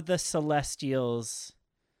how the Celestials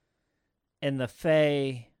and the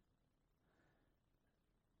Fae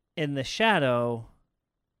in the Shadow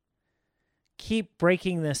keep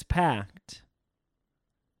breaking this pact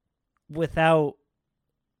without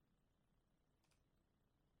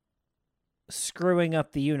screwing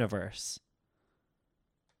up the universe.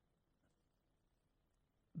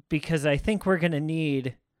 Because I think we're going to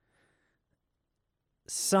need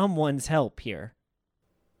someone's help here.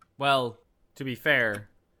 Well, to be fair,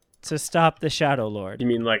 to stop the Shadow Lord. You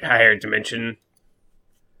mean like higher dimension?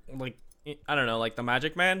 Like, I don't know, like the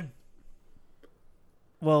Magic Man?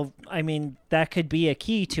 Well, I mean, that could be a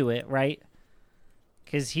key to it, right?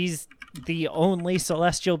 Because he's the only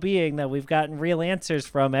celestial being that we've gotten real answers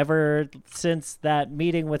from ever since that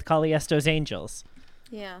meeting with Caliesto's angels.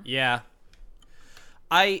 Yeah. Yeah.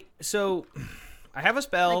 I have a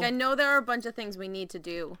spell. Like, I know there are a bunch of things we need to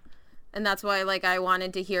do, and that's why, like, I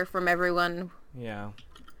wanted to hear from everyone. Yeah.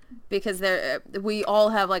 Because we all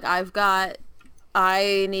have, like,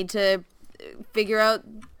 I need to figure out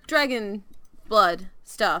dragon blood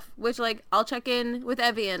stuff, which, like, I'll check in with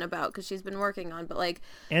Evian about because she's been working on, but, like,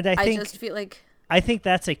 and I just feel like... I think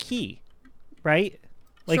that's a key, right?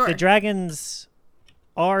 Like, sure. The dragons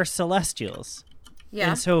are celestials. Yeah.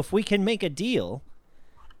 And so if we can make a deal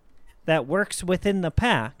that works within the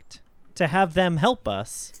pact to have them help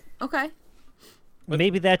us. Okay.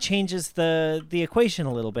 Maybe that changes the equation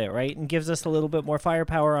a little bit, right? And gives us a little bit more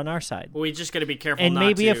firepower on our side. Well, we just got to be careful. And not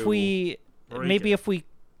maybe to if we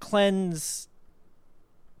cleanse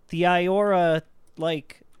the Iora,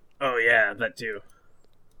 like, oh yeah, that too,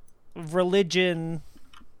 religion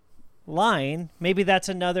line, maybe that's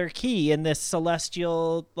another key in this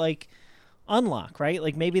celestial, like, unlock, right?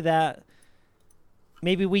 Like, maybe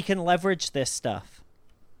we can leverage this stuff.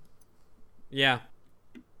 Yeah.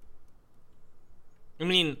 I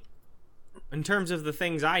mean, in terms of the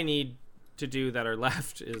things I need to do that are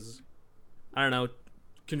left is, I don't know,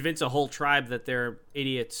 convince a whole tribe that they're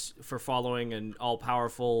idiots for following an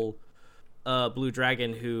all-powerful blue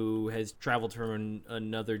dragon who has traveled from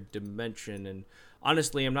another dimension. And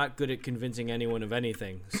honestly, I'm not good at convincing anyone of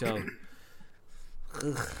anything, so...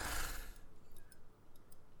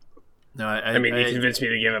 No, I mean, you convinced me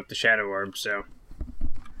to give up the Shadow Orb, so...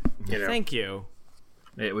 You know. Thank you.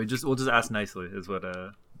 Yeah, we'll just ask nicely is what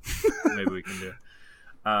maybe we can do.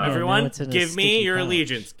 Everyone, give me your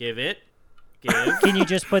allegiance. Give it. Give. Can you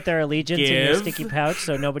just put their allegiance in your sticky pouch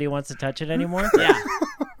so nobody wants to touch it anymore? Yeah.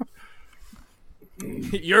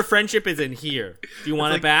 Your friendship is in here. Do you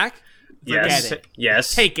want it back? Yes. Forget it.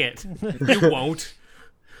 Yes. Take it. You won't.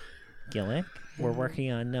 Gillick, we're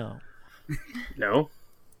working on no. No.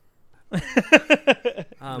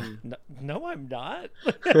 No, I'm not.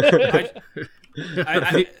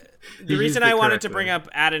 The reason I wanted to bring up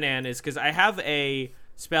Adonan is because I have a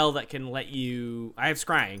spell that can let you... I have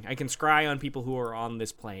scrying. I can scry on people who are on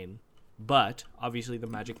this plane. But, obviously, the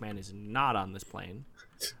Magic Man is not on this plane.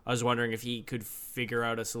 I was wondering if he could figure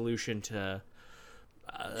out a solution to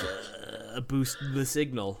boost the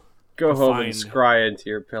signal. Go home and scry into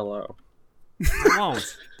your pillow. I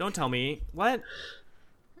won't. Don't tell me. What?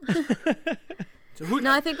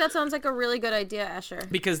 No, I think that sounds like a really good idea, Asher.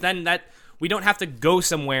 Because then we don't have to go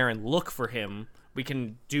somewhere and look for him. We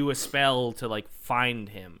can do a spell to, like, find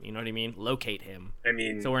him. You know what I mean? Locate him. I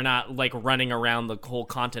mean... So we're not, like, running around the whole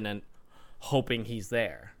continent hoping he's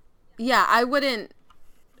there. Yeah, I wouldn't...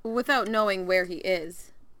 Without knowing where he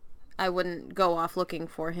is, I wouldn't go off looking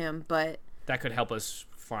for him, but... That could help us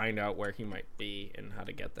find out where he might be and how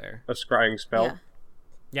to get there. A scrying spell?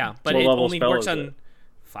 Yeah, but it only works on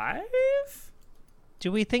 5?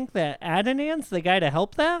 Do we think that Adonan's the guy to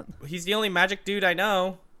help that? He's the only magic dude I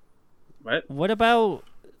know. What about...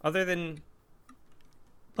 Other than...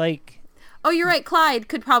 Like... Oh, you're right. Clyde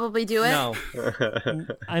could probably do it. No.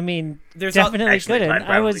 I mean, there's definitely couldn't. Clyde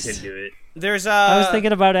probably could do it. There's I was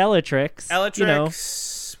thinking about Elatrix. Elatrix. You know.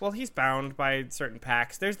 Well, he's bound by certain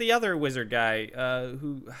pacts. There's the other wizard guy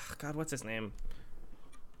who... God, what's his name?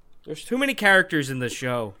 There's too many characters in this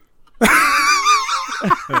show.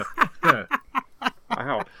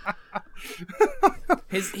 Wow.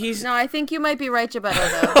 He's No, I think you might be right, Gebetto,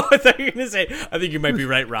 though. I thought you were gonna say. I think you might be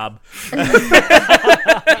right, Rob.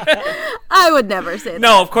 I would never say that.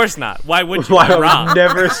 No, of course not. Why would you, Why I would Rob?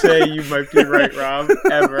 never say you might be right, Rob.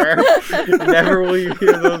 Ever. Never will you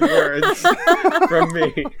hear those words from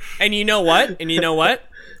me. And you know what?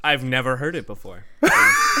 I've never heard it before.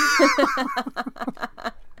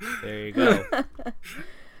 There you go.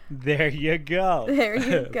 There you go. There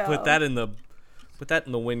you go. Put that in the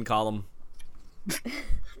win column.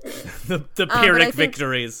 the but I Pyrrhic think-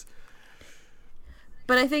 victories.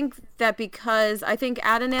 But I think that because I think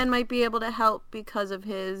Adonan might be able to help because of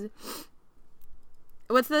his.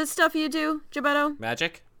 What's the stuff you do, Gebetto?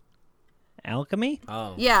 Magic? Alchemy?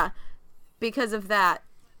 Oh. Yeah, because of that.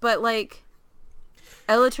 But like,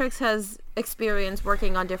 Elatrix has experience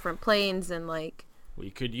working on different planes and like. We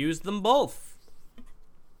could use them both.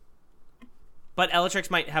 But Elatrix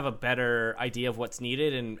might have a better idea of what's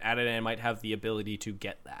needed, and Adonan might have the ability to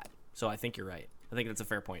get that. So I think you're right. I think that's a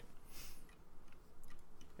fair point.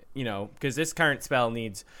 You know, because this current spell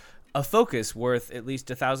needs a focus worth at least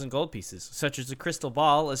 1,000 gold pieces, such as a crystal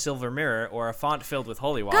ball, a silver mirror, or a font filled with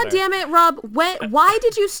holy water. God damn it, Rob! Why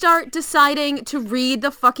did you start deciding to read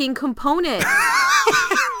the fucking component?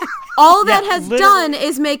 All that has done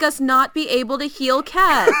is make us not be able to heal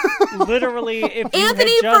Cat. Literally, if you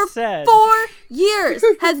Anthony had just for said 4 years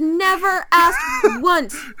has never asked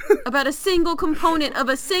once about a single component of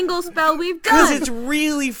a single spell we've done. Because it's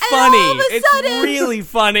really funny. all of a It's sudden- really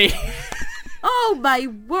funny. Oh my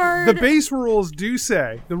word! The base rules do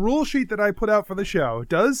say, the rule sheet that I put out for the show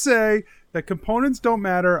does say that components don't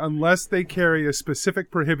matter unless they carry a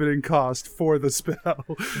specific prohibiting cost for the spell.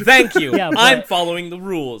 Thank you. Yeah, but- I'm following the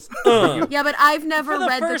rules. Yeah, but I've never for the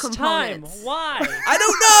read the first time. components. Why? I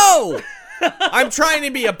don't know. I'm trying to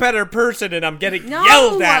be a better person, and I'm getting No.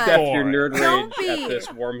 yelled at Steph, for Your it. nerd Don't rage be. at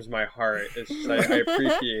this warms my heart. It's just, I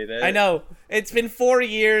appreciate it. I know. It's been 4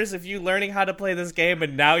 years of you learning how to play this game,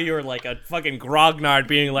 and now you're like a fucking grognard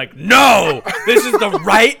being like, no, this is the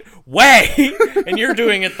right way, and you're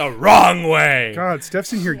doing it the wrong way. God,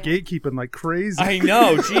 Steph's in here gatekeeping like crazy. I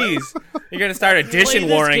know, jeez. You're going to start addition Play this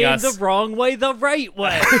warring game us. the wrong way, the right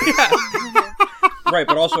way. Right,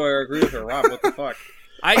 but also I agree with her, Rob. What the fuck?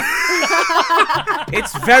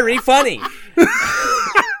 It's very funny.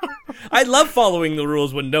 I love following the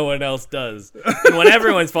rules when no one else does. And when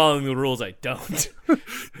everyone's following the rules, I don't.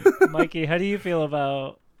 Mikey, how do you feel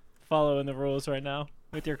about following the rules right now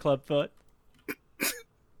with your club foot?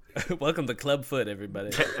 Welcome to Clubfoot,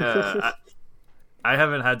 everybody. I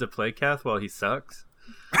haven't had to play Kath while he sucks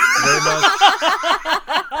very much.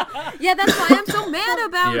 Yeah, that's why I'm so mad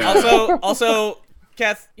about Yeah. it. Also,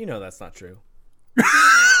 Kath, you know that's not true.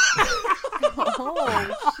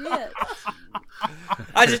 Oh shit!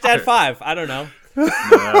 I just had 5. I don't know. No,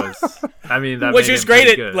 that was, I mean, that Which made is him great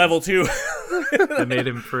pretty at good. level 2. That made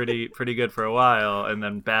him pretty good for a while, and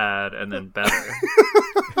then bad, and then better.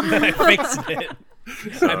 I fixed it.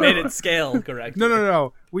 I made it scale correctly.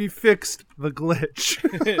 No. We fixed the glitch.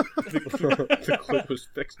 The clip was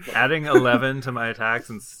fixed. Adding 11 to my attacks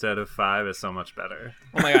instead of 5 is so much better.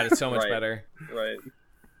 Oh my god, it's so much Right. better. Right.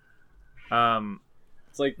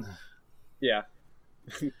 It's like, yeah.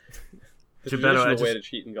 The Gebetto, traditional way to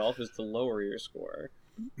cheat in golf is to lower your score.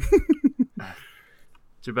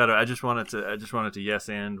 Gebetto, I just wanted to yes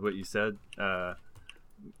and what you said. I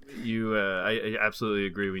absolutely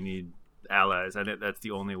agree. We need allies. I think that's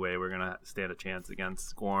the only way we're gonna stand a chance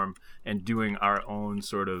against Gorm, and doing our own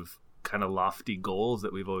sort of kind of lofty goals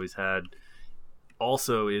that we've always had.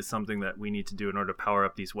 Also, is something that we need to do in order to power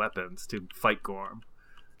up these weapons to fight Gorm.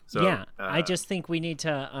 So, yeah, I just think we need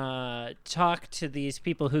to talk to these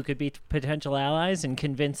people who could be potential allies and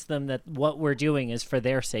convince them that what we're doing is for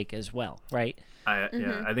their sake as well, right?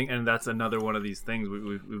 Yeah, I think, and that's another one of these things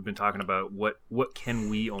we've been talking about. What can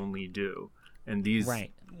we only do? And these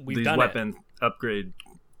We've these done weapon upgrade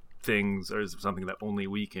things are something that only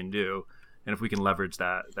we can do. And if we can leverage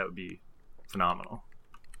that, that would be phenomenal.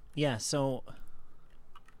 Yeah. So,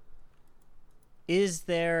 is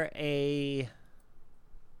there a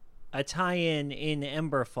tie-in in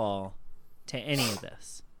Emberfall to any of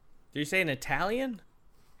this? Do you say an Italian?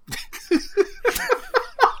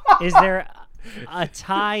 Is there a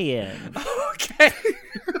tie-in? Okay.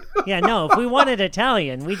 Yeah, no. If we wanted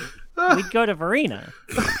Italian, we'd go to Verena.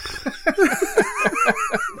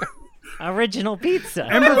 Original pizza.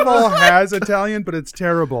 Emberfall has Italian, but it's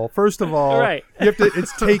terrible. First of all, Right.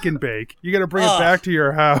 it's take and bake. You got to bring it back to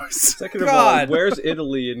your house. Second of God. all, where's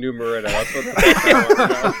Italy in New Merida? That's what the fuck I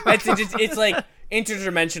want to know. It's like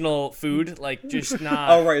interdimensional food, like just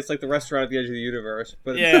not. Oh, right, it's like the restaurant at the edge of the universe.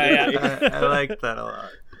 But it's Yeah, Italy. I like that a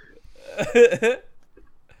lot.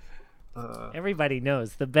 Everybody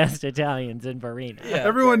knows the best Italians in Verena. Yeah,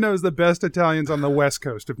 Everyone knows the best Italians on the west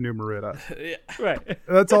coast of New Merida. Right.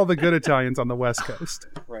 That's all the good Italians on the west coast.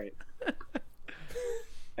 Right.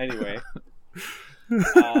 Anyway.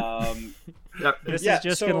 This Yeah, is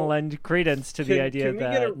just so going to lend credence to the can- idea can we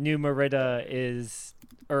get that a- New Merida is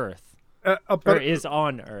Earth. Or Or is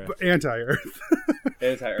on Earth. anti-Earth.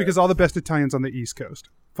 Anti-Earth. Because all the best Italians on the east coast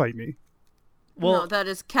fight me. No, that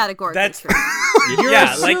is categorically That's- true.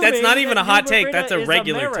 Yeah, like that's assuming not even that a hot New take. Merida That's a is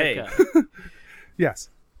regular America. take. Yes.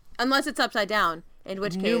 Unless it's upside down, in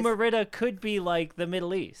which New case... Merida could be like the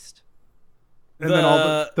Middle East. And then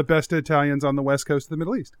all the best Italians on the west coast of the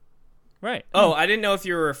Middle East. Right. Oh, I didn't know if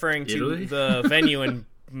you were referring to Italy? the venue in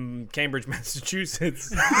Cambridge,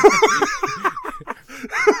 Massachusetts.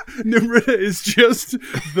 New Merida is just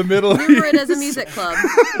the Middle New East. Merida's a music club.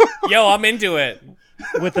 Yo, I'm into it.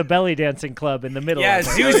 With the belly dancing club in the middle Yeah, of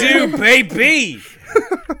it. Zuzu, baby.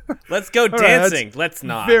 Let's go right, dancing. that's Let's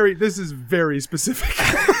not. This is very specific.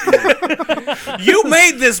 You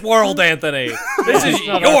made this world, Anthony. This is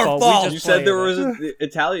not your our fault. We fault. just You said there playing was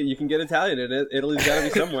Italian. You can get Italian in it. Italy's got to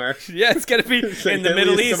be somewhere. Yeah, it's gonna be in the Italy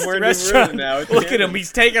Middle is East somewhere in restaurant. New Merida now. It's Look at him. canon.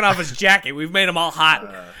 He's taking off his jacket. We've made him all hot.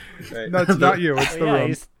 Right. No, it's not you. It's the Yeah,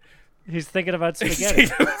 room. he's thinking about spaghetti.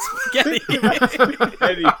 Spaghetti.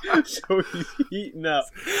 Eddie, so he's heating up.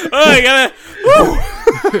 Oh, you gotta.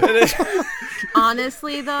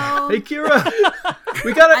 Honestly, though, Hey, Kira,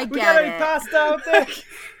 we got I any get it. pasta out there?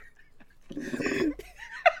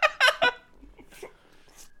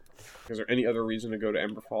 Is there any other reason to go to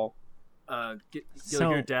Emberfall?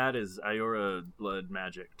 Your dad is Iora blood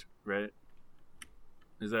magicked, right?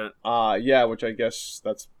 Is that Yeah, which I guess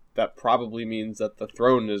that probably means that the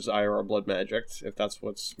throne is IR blood magicked, if that's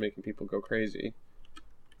what's making people go crazy.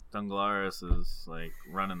 Dunglaris is like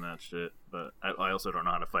running that shit, but I also don't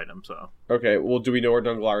know how to fight him, so Okay, well, do we know where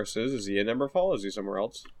Dunglaris is? Is he in Emberfall? Is he somewhere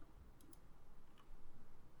else?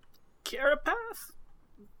 Carapath?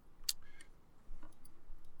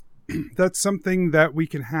 That's something that we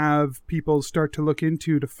can have people start to look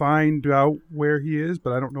into to find out where he is,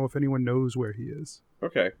 but I don't know if anyone knows where he is.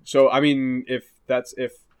 Okay, so I mean, if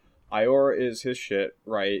Ior is his shit,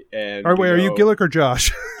 right? And Or wait, are you Gillick or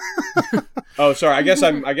Josh? Oh, sorry. I guess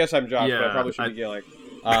I'm Josh, but I Yeah, probably should be Gillick.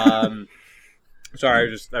 Sorry,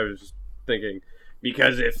 I was just thinking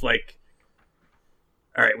because if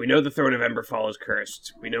all right, we know the throne of Emberfall is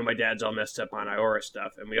cursed. We know my dad's all messed up on Iora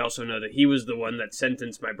stuff, and we also know that he was the one that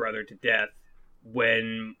sentenced my brother to death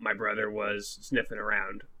when my brother was sniffing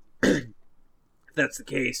around. If that's the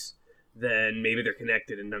case, then maybe they're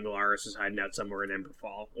connected, and Dunglaris is hiding out somewhere in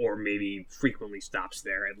Emberfall, or maybe frequently stops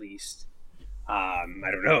there at least. I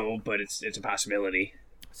don't know, but it's a possibility.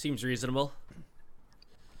 Seems reasonable.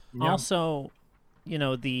 Also, you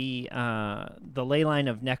know, the ley line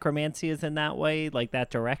of necromancy is in that way, like that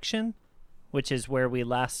direction, which is where we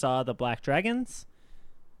last saw the black dragons.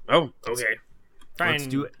 Oh, okay. Let's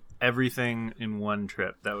do everything in one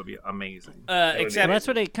trip. That would be amazing. Except Well, that's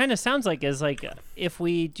what it kind of sounds like. Is like if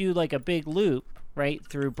we do like a big loop right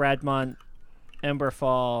through Bradmont,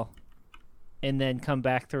 Emberfall, and then come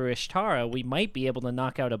back through Ishtara, we might be able to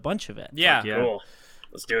knock out a bunch of it. yeah. Yeah. Cool.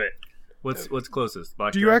 Let's do it. What's closest?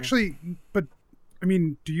 Black Do you Dragon? actually? But I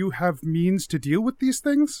mean, do you have means to deal with these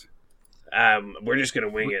things? We're just gonna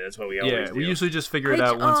wing it. That's what we always Yeah, do. we usually just figure it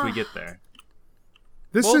out once we get there.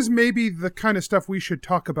 This Well- is maybe the kind of stuff we should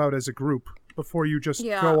talk about as a group before you just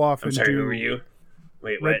Yeah. go off I'm and sorry, do who were you?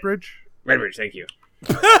 Wait, what? Redbridge. Redbridge, thank you.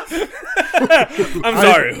 I'm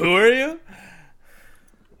sorry. Who are you?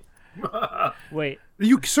 Wait,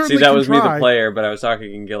 You See, certainly that can was me, try. the player, but I was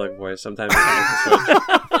talking in Gillick voice. Sometimes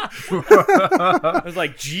I switch. I was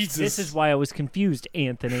like, Jesus. this is why I was confused,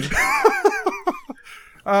 Anthony.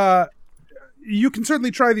 You can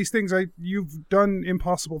certainly try these things. You've done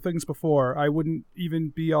impossible things before. I wouldn't even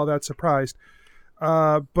be all that surprised.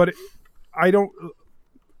 But I don't.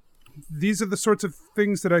 These are the sorts of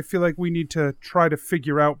things that I feel like we need to try to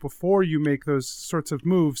figure out before you make those sorts of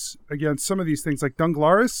moves against some of these things, like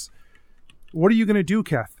Dunglaris. What are you going to do,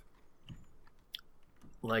 Kath?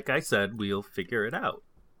 Like I said, we'll figure it out.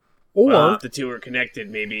 Or If the two are connected,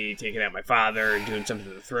 maybe taking out my father and doing something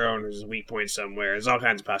to the throne. There's a weak point somewhere. There's all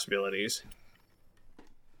kinds of possibilities.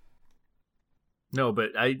 No,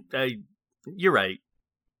 but I you're right.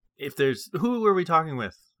 If there's who are we talking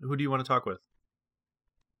with? Who do you want to talk with?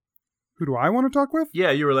 who do I want to talk with?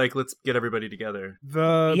 Yeah, you were like, let's get everybody together.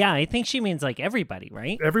 Yeah, I think she means like everybody,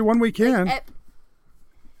 right? Everyone we can.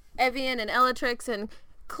 Evian and Elatrix and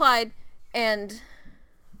Clyde and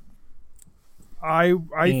I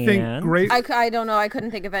think And? Grey I don't know. I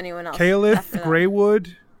couldn't think of anyone else. Caliph, after that.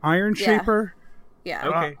 Greywood, Iron Yeah. Shaper. Yeah.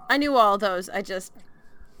 Okay. I knew all those. I just.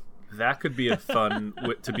 That could be a fun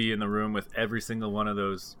to be in the room with every single one of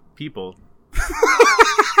those people.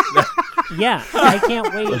 Yeah, I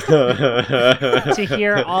can't wait to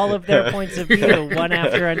hear all of their points of view, one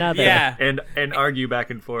after another. Yeah. And argue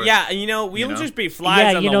back and forth. Yeah, we'll just be flies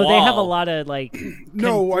Yeah, on you the know, wall. they have a lot of, like,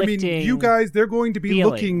 No, I mean, conflicting you guys, they're going to be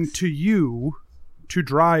feelings. looking to you to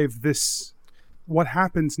drive this, what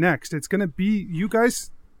happens next. It's going to be, you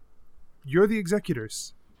guys, you're the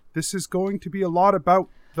executors. This is going to be a lot about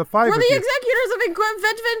the five We're of the you. executors of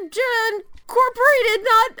Invention Incorporated,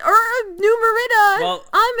 not New Merida. Well,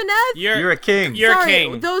 I'm an F. You're a king. You're Sorry, a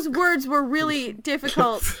king. those words were really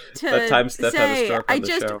difficult to That time Steph had a say. stroke on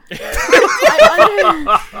the show.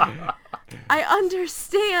 I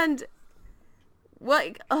understand.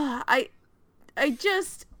 What I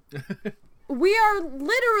just. We are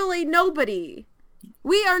literally nobody.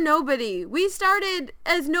 We are nobody. We started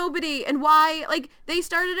as nobody, and why? Like, they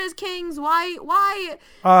started as kings. Why?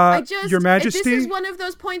 Your Majesty? This is one of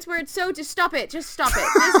those points where it's so. Just stop it. Just stop it.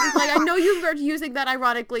 This is, like, I know you were using that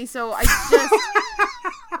ironically, so I just.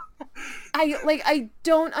 I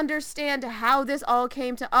don't understand how this all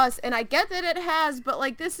came to us, and I get that it has, but,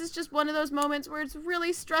 like, this is just one of those moments where it's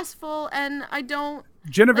really stressful, and I don't.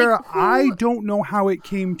 Genevera, Like, I don't know how it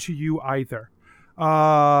came to you either.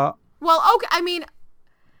 Well, okay, I mean.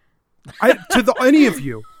 Any of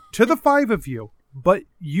you, to the five of you, but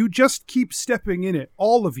you just keep stepping in it,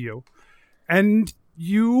 all of you. And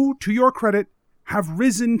you, to your credit, have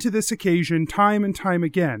risen to this occasion time and time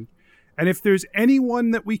again. And if there's anyone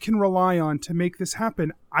that we can rely on to make this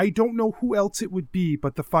happen, I don't know who else it would be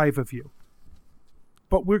but the five of you.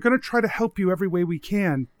 But we're going to try to help you every way we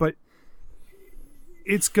can, but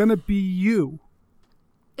it's going to be you.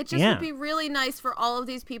 It just would be really nice for all of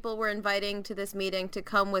these people we're inviting to this meeting to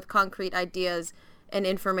come with concrete ideas and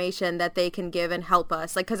information that they can give and help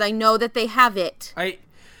us. Like, because I know that they have it.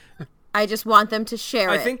 I just want them to share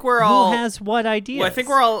it. I think we're all. Who has what ideas? Well, I think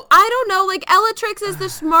we're all. I don't know. Like, Elatrix is the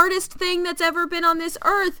smartest thing that's ever been on this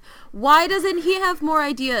earth. Why doesn't he have more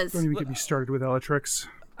ideas? Don't even get me started with Elatrix.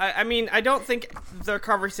 I mean, I don't think the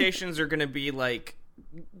conversations are going to be, like,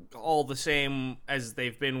 all the same as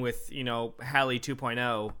they've been with, Hallie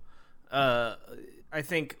 2.0. I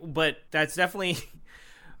think, but that's definitely.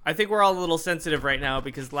 I think we're all a little sensitive right now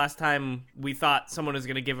because last time we thought someone was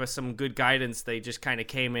going to give us some good guidance, they just kind of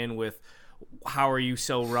came in with, "How are you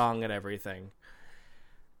so wrong at everything?"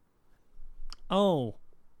 Oh,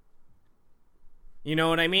 you know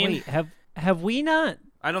what I mean? Wait, have we not?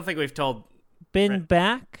 I don't think we've told. Been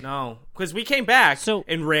back? No, because we came back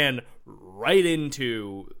and ran right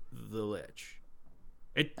into the Lich.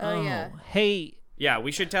 Yeah. Hey. Yeah,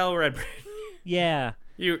 we should tell Redbrain. Yeah.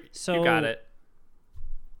 You got it.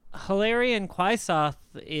 Hilarion Quaisoth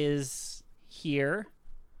is here.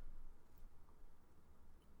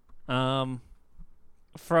 From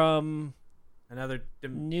another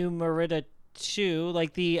New Merida 2,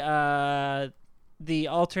 like the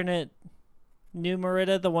alternate New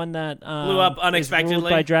Merida, the one that blew up unexpectedly is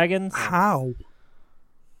ruled by dragons. How?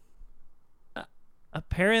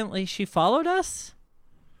 Apparently, she followed us.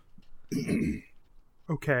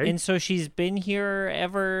 Okay. And so she's been here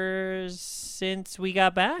ever since we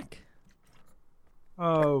got back?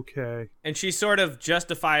 Okay. And she sort of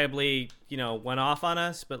justifiably, went off on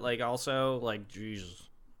us, but, like, also, like, Jesus.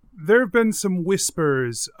 There have been some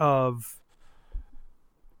whispers of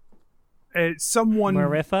someone...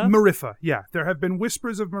 Mariffa? Mariffa, yeah. There have been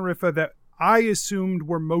whispers of Mariffa that I assumed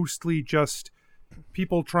were mostly just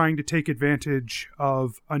people trying to take advantage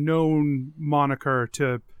of a known moniker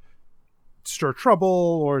to stir trouble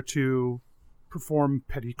or to perform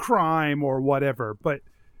petty crime or whatever. But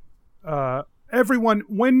everyone,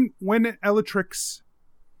 when Elatrix,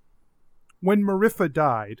 when Mariffa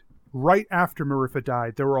died, right after Mariffa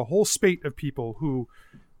died, there were a whole spate of people who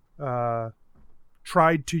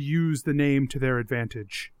tried to use the name to their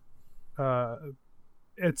advantage.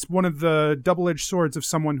 It's one of the double-edged swords of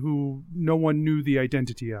someone who no one knew the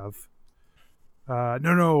identity of.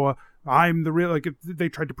 I'm the real... Like, they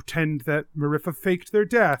tried to pretend that Mariffa faked their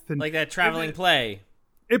death. And like that traveling play.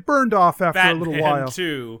 It burned off after Batman a little while.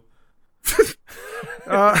 2.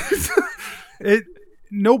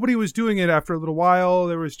 Nobody was doing it after a little while.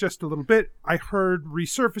 There was just a little bit. I heard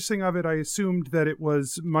resurfacing of it. I assumed that it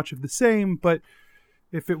was much of the same, but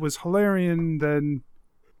if it was Hilarion, then...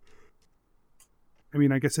 I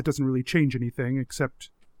mean, I guess it doesn't really change anything,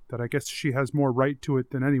 except that I guess she has more right to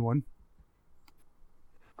it than anyone.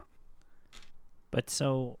 But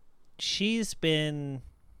so she's been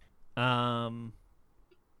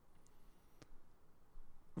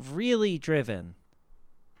really driven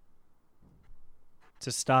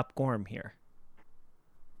to stop Gorm here.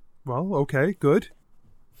 Well, okay, good.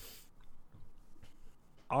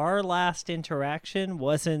 Our last interaction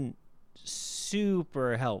wasn't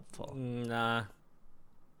super helpful. Nah.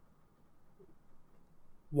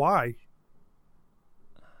 Why?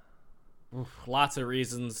 Lots of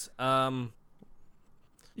reasons.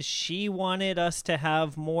 She wanted us to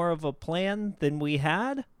have more of a plan than we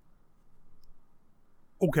had.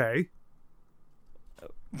 Okay.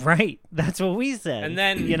 Right. That's what we said. And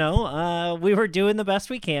then, we were doing the best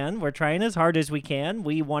we can. We're trying as hard as we can.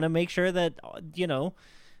 We want to make sure that,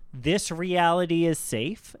 this reality is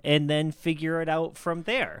safe and then figure it out from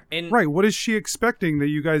there. Right. What is she expecting? That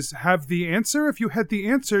you guys have the answer? If you had the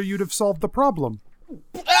answer, you'd have solved the problem.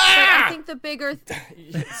 I think the bigger...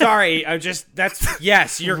 Sorry,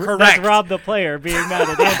 yes, you're correct. That's Rob the player being mad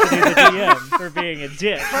at Anthony the GM for being a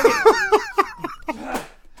dick.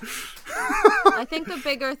 I think the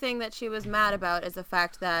bigger thing that she was mad about is the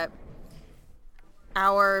fact that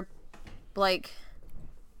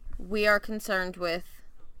we are concerned with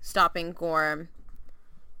stopping Gorm,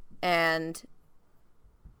 and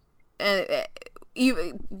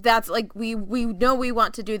that's we know we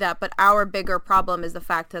want to do that, but our bigger problem is the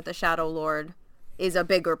fact that the Shadow Lord is a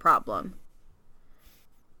bigger problem.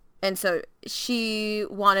 And so she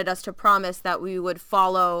wanted us to promise that we would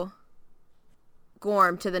follow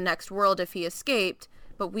Gorm to the next world if he escaped,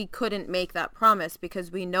 but we couldn't make that promise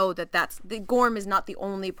because we know that Gorm is not the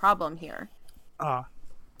only problem here.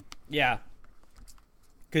 Yeah.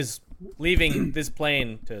 Because leaving this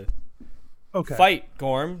plane to Okay. fight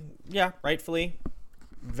Gorm, yeah, rightfully,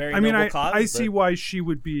 very noble cause. I see why she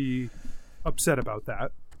would be upset about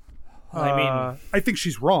that. I think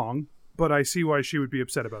she's wrong, but I see why she would be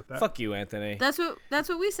upset about that. Fuck you, Anthony. That's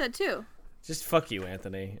what we said too. Just fuck you,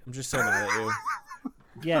 Anthony. I'm just so mad at you.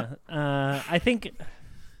 Yeah, I think,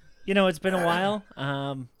 it's been a while.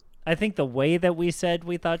 I think the way that we said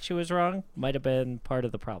we thought she was wrong might have been part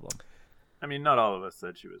of the problem. I mean, not all of us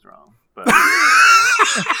said she was wrong, but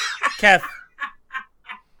Kev,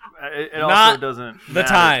 it also doesn't matter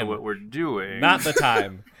time. to what we're doing. Not the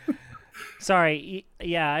time. Sorry,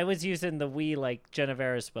 yeah, I was using the we like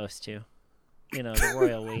Genevera's supposed to. The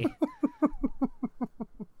royal we.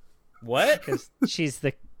 What? Because she's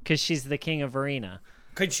the king of Arena.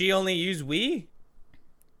 Could she only use we?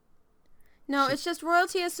 No, it's just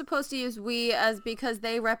royalty is supposed to use we as because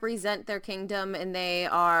they represent their kingdom and they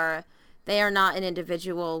are not an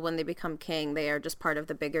individual when they become king. They are just part of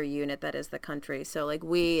the bigger unit that is the country. So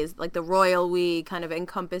we is the royal we kind of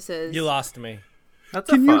encompasses. You lost me.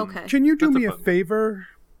 Can you do me a favor?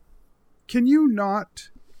 Can you not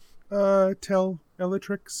tell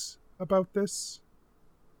Elatrix about this?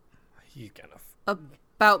 He's gonna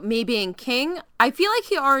about me being king? I feel like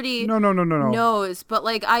he already no knows, but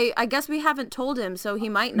I guess we haven't told him, so he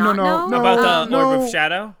might not know. About the Orb of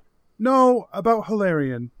Shadow? No, about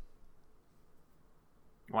Hilarion.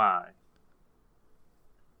 Why?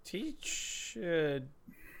 He should.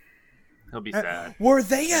 He'll be sad. Were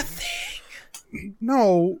they a thing?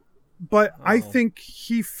 No, but I think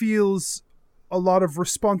he feels a lot of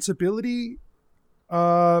responsibility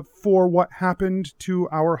for what happened to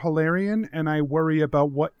our Hilarion, and I worry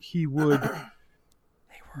about what he would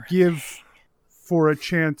give for a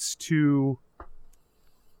chance to,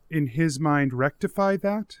 in his mind, rectify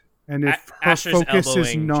that. And if her focus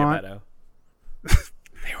is not,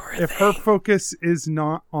 if her focus is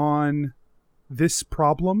not on this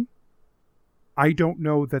problem, I don't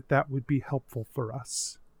know that would be helpful for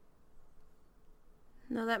us.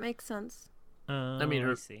 No, that makes sense. I mean,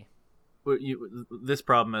 I see. This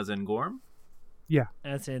problem as in Gorm? Yeah.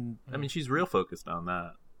 As in... I mean, she's real focused on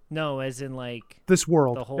that. No, as in this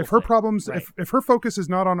world. The whole if her thing. problems, Right. if her focus is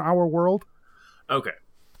not on our world... Okay.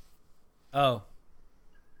 Oh.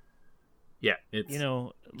 Yeah, it's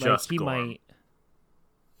just he Gorm. might...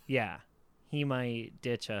 Yeah. He might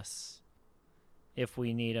ditch us if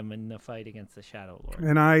we need him in the fight against the Shadow Lord.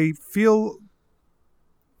 And I feel,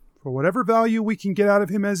 for whatever value we can get out of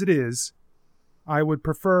him as it is, I would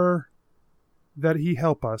prefer that he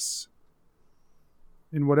help us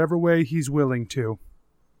in whatever way he's willing to.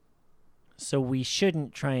 So we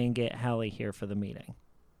shouldn't try and get Hallie here for the meeting.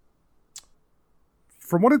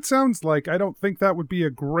 From what it sounds like, I don't think that would be a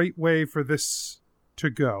great way for this to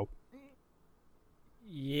go.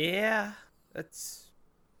 Yeah, that's...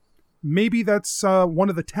 Maybe that's one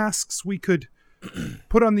of the tasks we could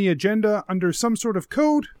put on the agenda under some sort of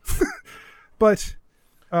code, but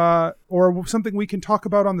or something we can talk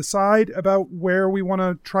about on the side about where we want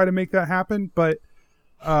to try to make that happen. But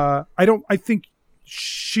I think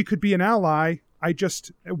she could be an ally. I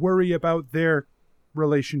just worry about their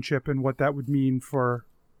relationship and what that would mean for.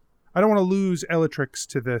 I don't want to lose Elatrix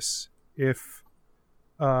to this if.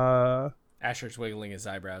 Asher's wiggling his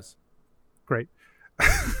eyebrows. Great.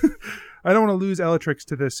 I don't want to lose Elatrix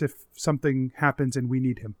to this if something happens and we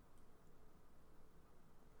need him.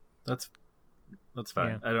 That's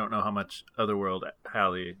fine. Yeah. I don't know how much Otherworld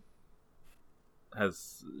Hallie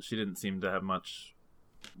has. She didn't seem to have much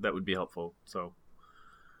that would be helpful. So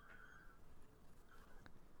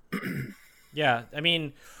Yeah, I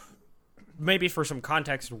mean, maybe for some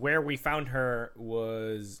context, where we found her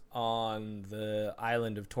was on the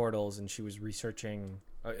island of Tortles, and she was researching.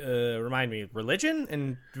 Remind me, religion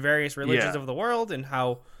and various religions of the world, and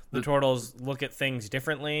how the Tortles look at things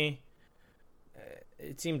differently.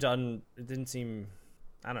 It didn't seem,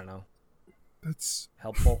 I don't know. That's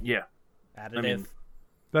helpful. Yeah, Additive. I mean,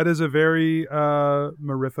 that is a very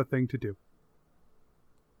Mariffa thing to do.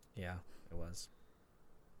 Yeah, it was.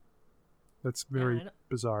 That's very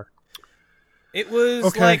bizarre. It was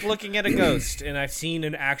Okay. like looking at a ghost, and I've seen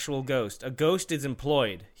an actual ghost. A ghost is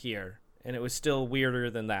employed here, and it was still weirder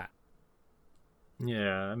than that.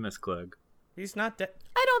 yeah, I miss Clegg. He's not dead.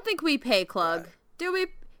 I don't think we pay Clug. Do we?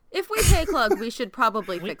 If we pay Clug, we should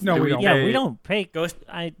probably fix No, it. we don't. Yeah, pay- we don't pay. Ghost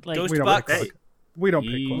Ghost Ghost we don't bucks. pay Clug. We don't pay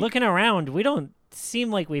Ye- Clug. Looking around, we don't seem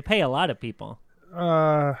like we pay a lot of people.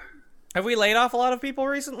 Have we laid off a lot of people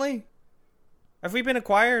recently? Have we been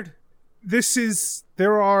acquired? No,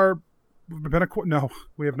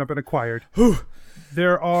 we have not been acquired.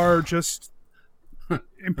 There are just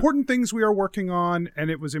important things we are working on,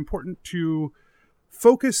 and it was important to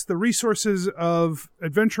focus the resources of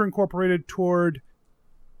Adventure Incorporated toward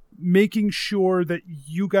making sure that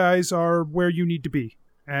you guys are where you need to be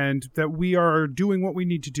and that we are doing what we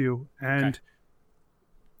need to do. And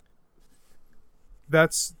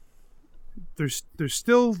that's there's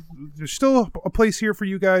still a place here for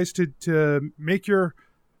you guys to make your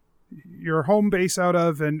home base out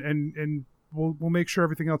of, and we'll make sure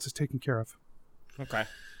everything else is taken care of. Okay.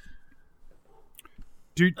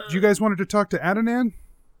 Do you guys wanted to talk to Adonan?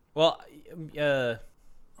 Well, I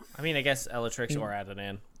mean, I guess Elatrix or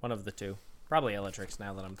Adonan. One of the two. Probably Elatrix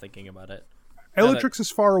now that I'm thinking about it. Elatrix is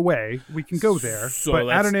far away. We can go there, So but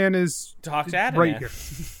let's Adonan is talk to Adonan. right here.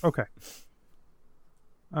 Okay.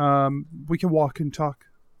 We can walk and talk.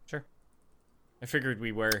 Sure. I figured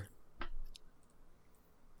we were.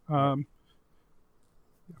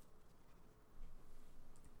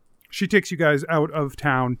 She takes you guys out of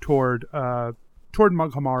town toward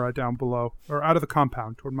Mughamara down below, or out of the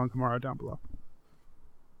compound toward Mughamara down below.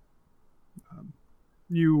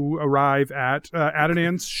 You arrive at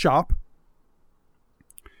Adonan's shop,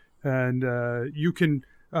 and you can.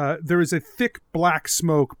 There is a thick black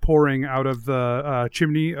smoke pouring out of the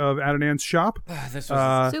chimney of Adonan's shop. This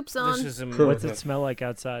was. Soup's on. This was What's it smell like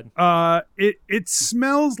outside? It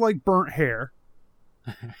smells like burnt hair.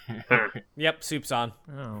 Yep, soup's on.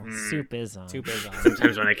 Oh, soup is on. Soup is on.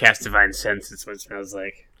 Sometimes when I cast Divine Sense, it's what it smells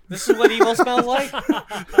like. This is what evil smells like?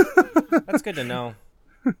 That's good to know.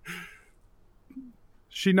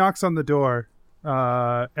 She knocks on the door,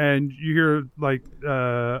 and you hear like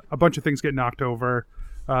a bunch of things get knocked over.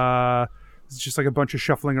 It's just like a bunch of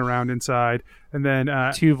shuffling around inside, and then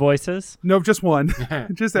Two voices? no, just one,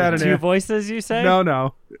 just Adonan. Two voices, you say?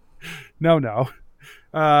 No.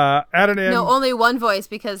 Adonan. No, only one voice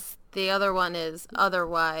because the other one is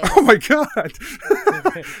otherwise. Oh my god,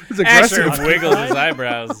 it's Asher aggressive. wiggles his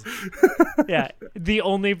eyebrows. Yeah, the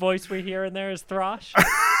only voice we hear in there is Throsh.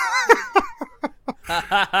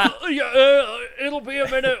 It'll be a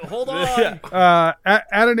minute. Hold on.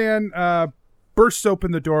 Adonan bursts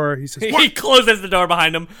open the door. He says, He closes the door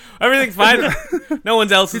behind him. Everything's fine. No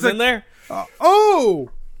one else is in there. "Oh,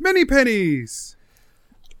 many pennies."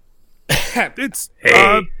 It's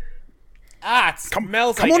It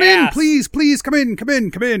smells come like on in, ass. please, come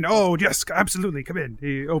in. Oh, yes, absolutely, come in.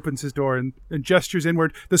 He opens his door and gestures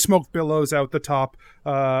inward. The smoke billows out the top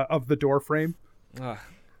of the door frame. Ugh.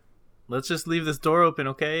 Let's just leave this door open,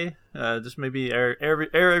 okay? Just maybe air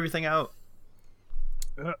everything out.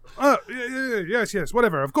 Yes,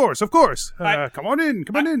 whatever. Of course. Come on in.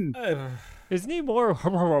 Isn't he more?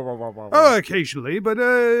 Occasionally, but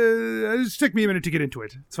just take me a minute to get into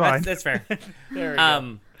it. It's fine. That's fair. There we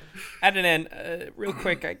go. Adonan, real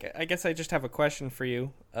quick, I guess I just have a question for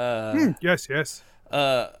you. Yes.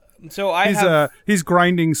 So He's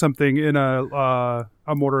grinding something in a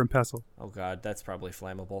mortar and pestle. Oh god, that's probably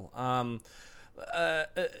flammable. I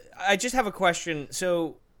just have a question.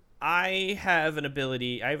 So I have an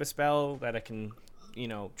ability. I have a spell that I can,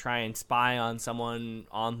 try and spy on someone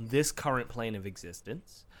on this current plane of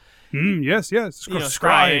existence. Yes.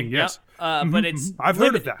 Scrying. Yes. But it's I've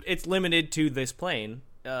heard of that. It's limited to this plane,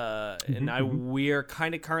 we're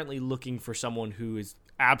kind of currently looking for someone who is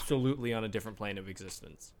absolutely on a different plane of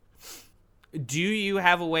existence. Do you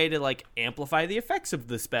have a way to like amplify the effects of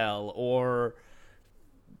the spell, or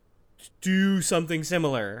do something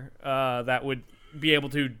similar that would be able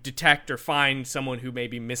to detect or find someone who may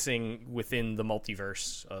be missing within the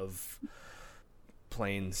multiverse of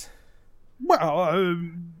planes? Well,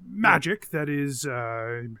 magic that is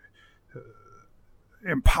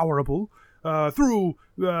empowerable through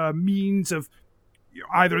means of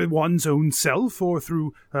either one's own self or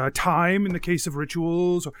through time in the case of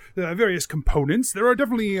rituals or various components. There are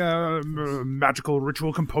definitely magical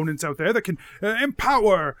ritual components out there that can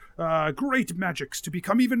empower great magics to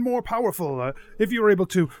become even more powerful. If you were able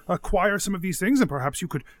to acquire some of these things, and perhaps you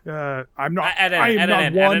could... I'm not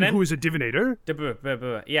one who is a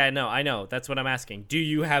divinator. Yeah, no, I know. That's what I'm asking. Do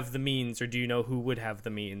you have the means, or do you know who would have the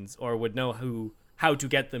means, or would know how to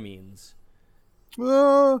get the means?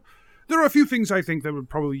 There are a few things I think that would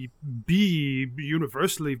probably be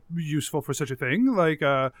universally useful for such a thing, like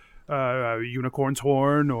a unicorn's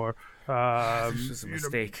horn, or This was a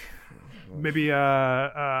mistake. Maybe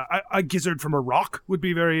a gizzard from a rock would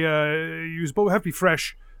be very usable. It would have to be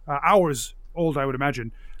fresh, hours old, I would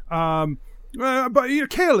imagine. But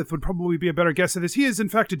Kaelith would probably be a better guess at this. He is, in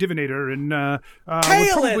fact, a divinator, and would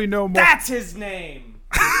probably know more. That's his name.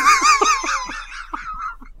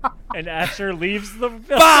 And Asher leaves the village.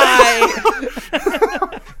 Bye.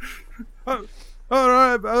 All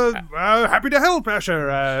right, happy to help, Asher.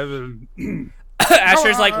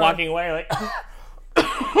 Asher's like walking away, like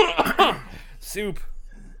soup.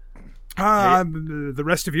 The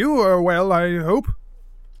rest of you are well, I hope.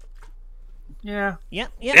 Yeah. Yeah.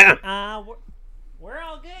 We're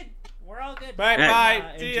all good. We're all good. Bye.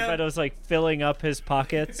 And See ya. Geppetto's like filling up his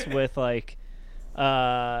pockets with like,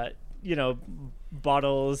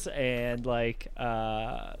 bottles and like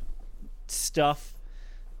stuff,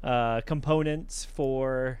 components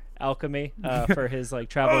for alchemy, for his like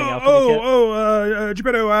traveling alchemy kit.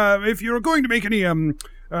 Geppetto, if you're going to make any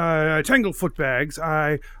Tanglefoot bags,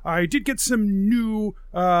 I did get some new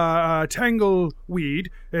tangle weed.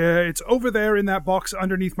 It's over there in that box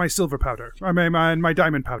underneath my silver powder. My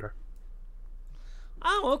diamond powder.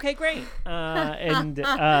 Oh, okay, great. And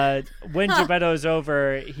when Geppetto's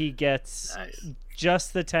over, he gets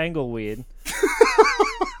just the tangleweed.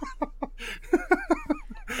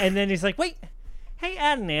 And then he's like, wait, hey,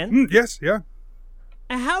 Adnan. Yes, yeah.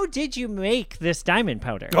 How did you make this diamond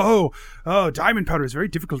powder? Oh, diamond powder is very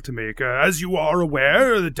difficult to make. As you are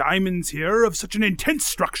aware, the diamonds here are of such an intense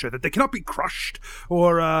structure that they cannot be crushed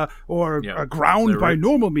or ground by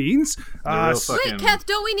normal means. Wait, Keth,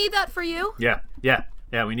 don't we need that for you? Yeah,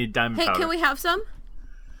 we need diamond powder. Hey, can we have some?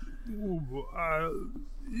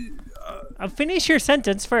 I'll finish your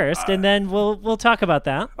sentence first, and then we'll talk about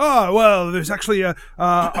that. Well, there's actually a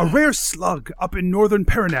rare slug up in northern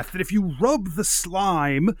Pereneth that if you rub the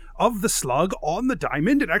slime of the slug on the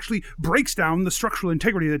diamond, it actually breaks down the structural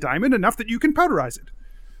integrity of the diamond enough that you can powderize it.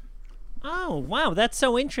 Oh, wow, that's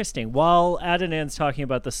so interesting. While Adonan's talking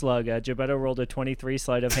about the slug, Geppetto rolled a 23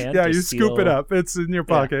 sleight of hand. Yeah, you scoop it up. It's in your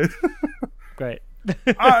pocket. Great.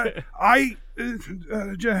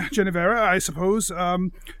 Genevera, I suppose.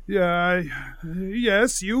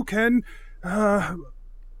 Yes, you can. I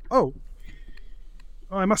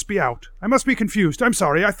must be out. I must be confused. I'm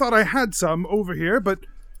sorry. I thought I had some over here, but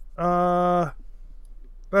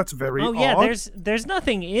that's very odd. Oh yeah, there's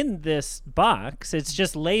nothing in this box. It's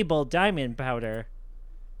just labeled diamond powder.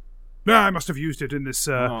 I must have used it in this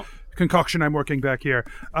concoction I'm working back here.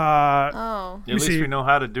 At least we know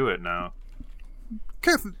how to do it now.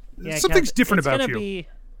 Kath, something's different about you.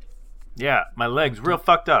 Yeah, my leg's real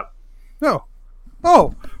fucked up.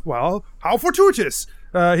 Oh, well, how fortuitous.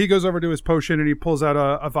 He goes over to his potion and he pulls out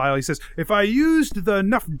a vial. He says, if I used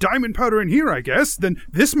enough diamond powder in here, I guess, then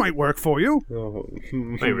this might work for you.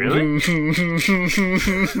 Wait, really? Do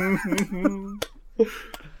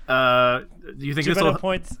you think this will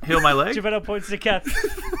heal my leg? Geppetto points to Keth.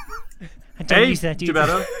 Hey, use that,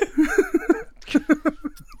 Geppetto.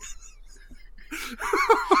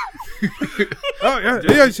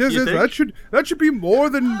 Yes. That should be more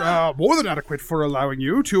than adequate for allowing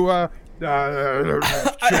you to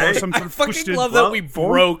show some sort of fucking twisted love that we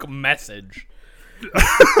broke message.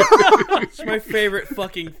 It's my favorite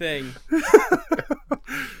fucking thing.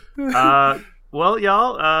 Well,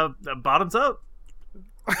 y'all, bottoms up.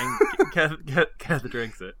 And Keth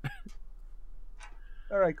drinks it.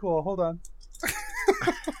 All right, cool. Hold on.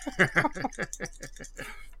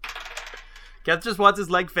 Keth just wants his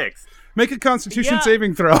leg fixed. Make a Constitution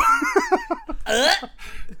saving throw.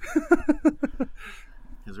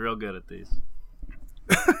 He's real good at these.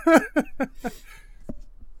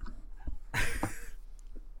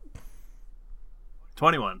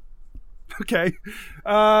 $21. Okay.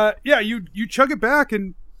 Yeah, you chug it back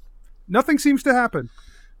and nothing seems to happen.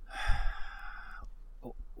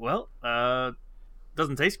 Well,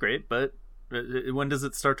 doesn't taste great, but when does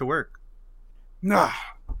it start to work? Nah,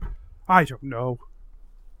 I don't know.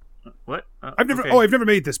 What? I've never. Okay. Oh, I've never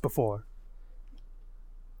made this before.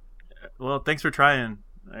 Well, thanks for trying,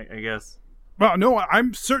 I guess. Well, no,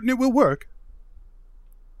 I'm certain it will work.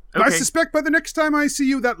 Okay. I suspect by the next time I see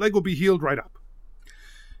you, that leg will be healed right up.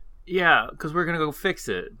 Yeah, because we're gonna go fix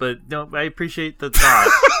it. But no, I appreciate the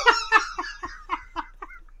thought.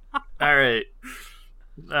 All right.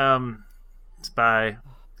 Bye.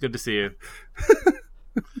 Good to see you.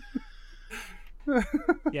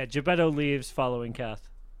 Yeah, Gebetto leaves following Kath.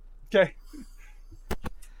 Okay.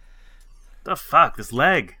 The fuck, this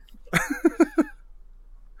leg.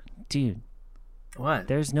 Dude, What?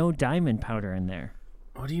 there's no diamond powder in there.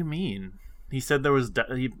 What do you mean? He said there was.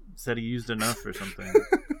 He said he used enough or something.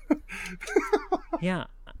 Yeah,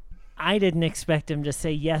 I didn't expect him to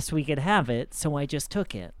say yes, we could have it, so I just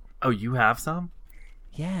took it. Oh, you have some?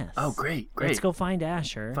 Yes. Oh, great. Let's go find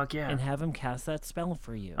Asher. Fuck yeah. And have him cast that spell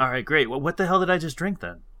for you. All right, great. Well, what the hell did I just drink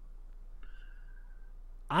then?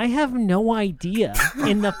 I have no idea,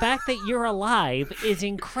 and the fact that you're alive is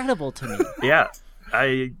incredible to me. Yeah,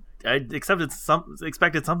 I expected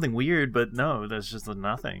something weird, but no, that's just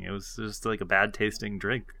nothing. It was just like a bad tasting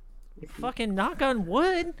drink. Fucking knock on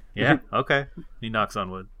wood. Yeah, okay. He knocks on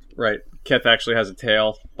wood. Right. Keth actually has a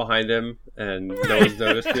tail behind him, and no one's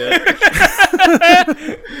noticed yet.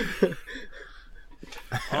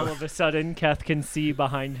 All of a sudden, Keth can see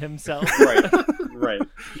behind himself. Right.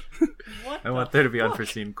 I want there to be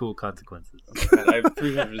unforeseen cool consequences. God, I have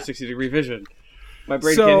 360-degree vision. My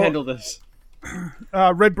brain So- can't handle this.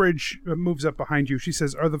 Redbridge moves up behind you. She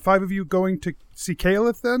says, "Are the five of you going to see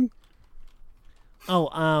Caliph then?"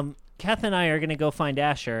 Oh, Kath and I are gonna go find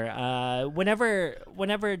Asher. Whenever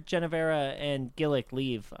Genevera and Gillick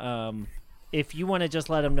leave, if you want to just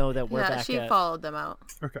let them know that we're Yeah, back she at... followed them out.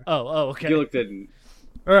 Okay. Oh, okay. Gillick didn't.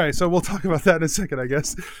 All right, so we'll talk about that in a second, I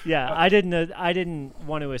guess. Yeah, I didn't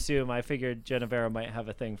want to assume. I figured Genevera might have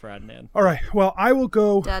a thing for Adnan. All right. Well, I will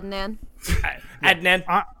go. Adnan. Adnan.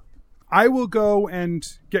 I will go and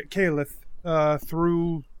get Caliph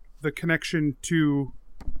through the connection to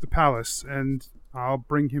the palace, and I'll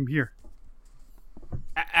bring him here.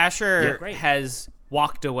 Asher great. has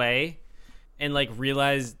walked away and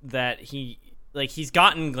realized that he's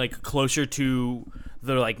gotten closer to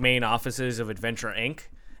the main offices of Adventure Inc.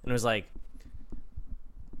 and was like,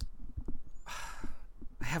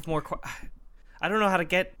 I have more. I don't know how to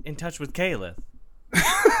get in touch with Caliph.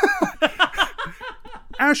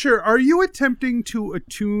 Asher, are you attempting to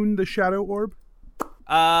attune the shadow orb?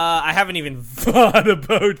 I haven't even thought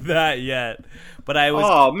about that yet, but I was.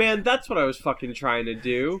 Oh man, that's what I was fucking trying to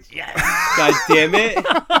do. Yeah. God damn it!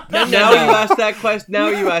 Now you asked that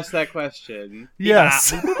question.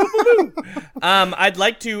 Yes. I'd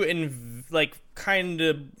like to kind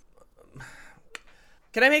of.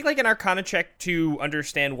 Can I make an Arcana check to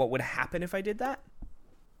understand what would happen if I did that?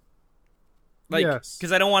 Yes.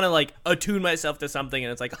 Because I don't want to attune myself to something and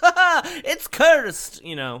it's like, ha, it's cursed,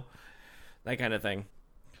 that kind of thing.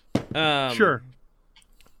 Sure.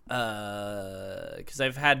 Because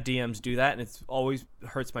I've had DMs do that and it's always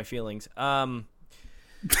hurts my feelings.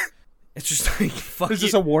 It's just fuck Is you.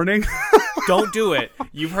 this a warning? Don't do it.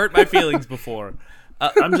 You've hurt my feelings before.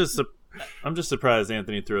 I'm just surprised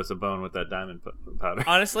Anthony threw us a bone with that diamond powder.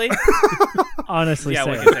 Honestly, Honestly, yeah.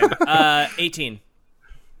 same. What can I say? 18.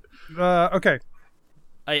 Okay.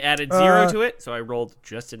 I added 0 to it, so I rolled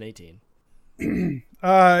just an 18.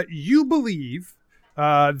 You believe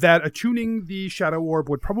that attuning the shadow orb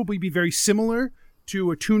would probably be very similar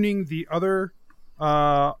to attuning the other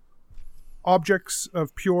objects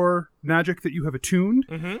of pure magic that you have attuned,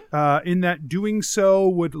 in that doing so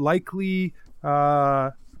would likely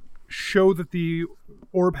show that the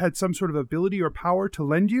orb had some sort of ability or power to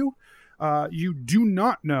lend you. You do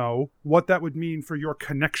not know what that would mean for your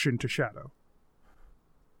connection to shadow.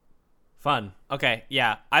 Fun. Okay,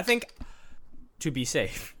 yeah. I think, to be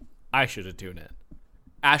safe, I should attune it.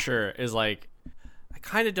 Asher is I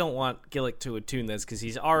kind of don't want Gillick to attune this because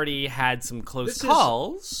he's already had some close This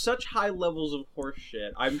calls. is such high levels of horse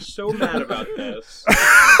shit. I'm so mad about this.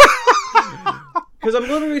 Because I'm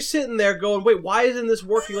literally sitting there going, wait, why isn't this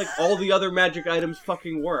working like all the other magic items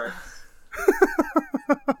fucking work?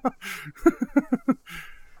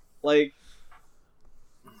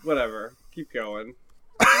 Whatever. Keep going.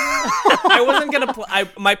 I wasn't gonna.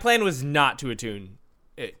 My plan was not to attune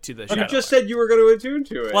it to the shadow. You just said you were going to attune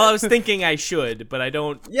to it. Well, I was thinking I should, but I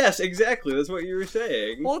don't. Yes, exactly. That's what you were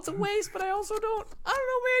saying. Well, it's a waste, but I also don't. I don't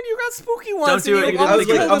know, man. You got spooky ones. Don't do and it. you I was almost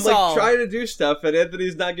like, killed I'm us like all. trying to do stuff, and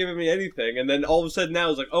Anthony's not giving me anything. And then all of a sudden now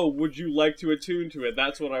it's like, oh, would you like to attune to it?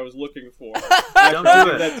 That's what I was looking for. I Don't have to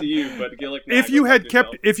do give it. that to you, but Gillick. If you had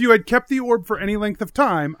kept the orb for any length of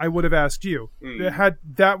time, I would have asked you.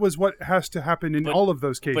 That was what has to happen in all of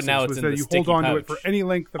those cases. now it's was in that the you hold sticky on to it pouch. for any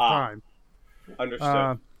length of time.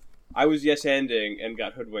 Understood. I was yes-anding and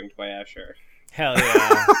got hoodwinked by Asher. Hell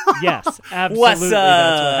yeah. Yes, absolutely. What's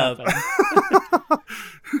That's what happened.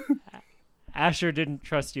 Asher didn't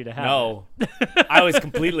trust you to have No, I was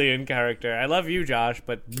completely in character. I love you, Josh,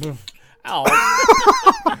 but ow,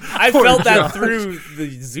 I felt that through the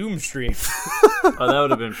Zoom stream. Oh, that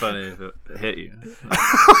would have been funny if it hit you.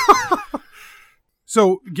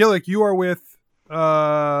 So, Gillick, you are with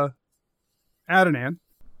Adnan.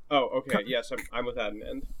 Oh, okay. Yes, I'm with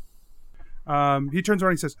Adnan. He turns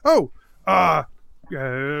around and he says, "Oh,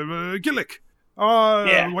 Gillick.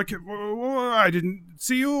 Yeah. I didn't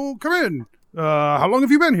see you come in. How long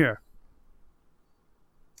have you been here?"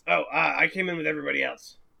 Oh, I came in with everybody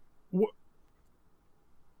else.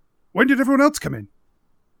 When did everyone else come in?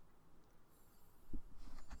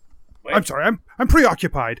 Wait. I'm sorry, I'm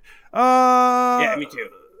preoccupied. Yeah, me too.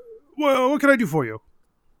 Well, what can I do for you?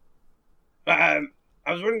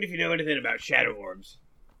 I was wondering if you know anything about shadow orbs.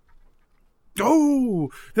 Oh,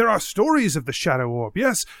 there are stories of the Shadow Orb.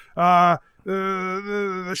 Yes, the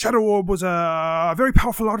Shadow Orb was a very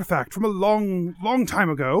powerful artifact from a long time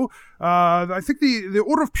ago. I think the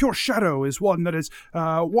Order of Pure Shadow is one that has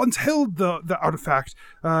once held the artifact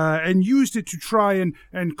and used it to try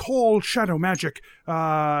and call shadow magic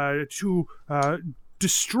to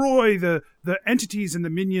destroy the entities and the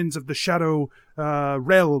minions of the Shadow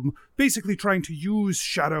realm, basically trying to use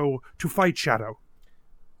Shadow to fight Shadow.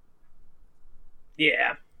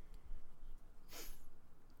 Yeah.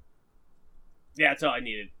 Yeah, that's all I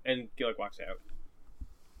needed. And Gillick walks out.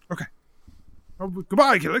 Okay. Oh,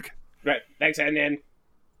 goodbye, Gillick. Right. Thanks, Adnan.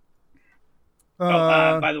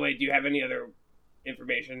 By the way, do you have any other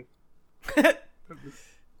information?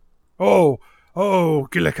 Oh,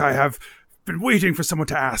 Gillick, I have been waiting for someone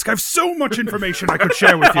to ask. I have so much information I could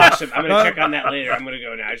share with you. Awesome. I'm going to check on that later. I'm going to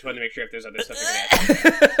go now. I just wanted to make sure if there's other stuff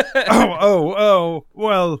I can ask.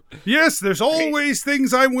 Well, yes, there's always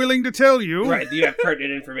things I'm willing to tell you. Right. Do you have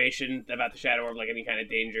pertinent information about the Shadow Orb, like any kind of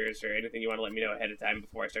dangers or anything you want to let me know ahead of time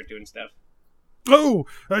before I start doing stuff?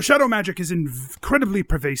 Shadow magic is incredibly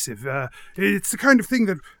pervasive. It's the kind of thing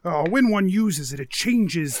that when one uses it, it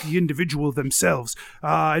changes the individual themselves.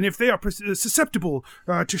 And if they are susceptible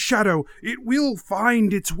to shadow, it will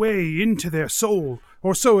find its way into their soul,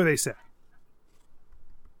 or so they say.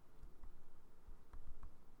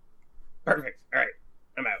 Perfect. All right.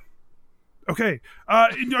 I'm out. Okay.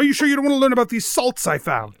 Are you sure you don't want to learn about these salts I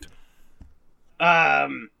found?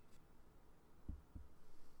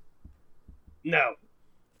 No.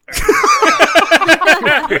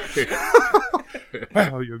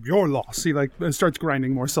 Well, your loss. He starts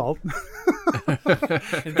grinding more salt.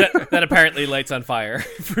 that apparently lights on fire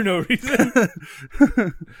for no reason.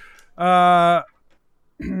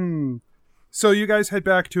 So you guys head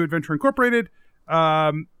back to Adventure Incorporated.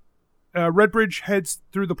 Redbridge heads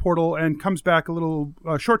through the portal and comes back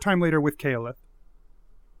a short time later with Kaelith.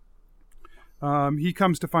 He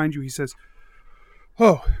comes to find you. He says,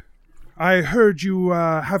 "Oh, I heard you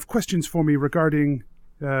have questions for me regarding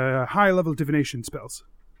high-level divination spells."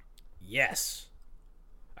 Yes.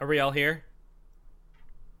 Are we all here?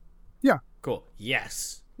 Yeah. Cool.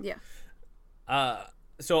 Yes. Yeah.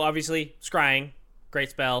 So obviously, scrying, great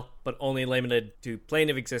spell, but only limited to plane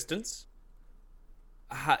of existence.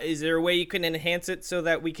 Is there a way you can enhance it so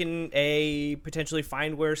that we can potentially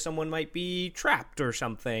find where someone might be trapped or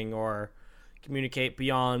something, or communicate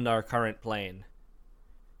beyond our current plane?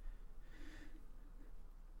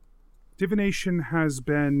 Divination has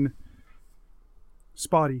been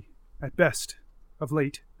spotty at best of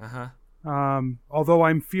late. Although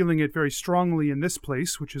I'm feeling it very strongly in this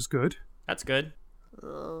place, which is good. That's good.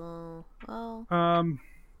 Oh, well.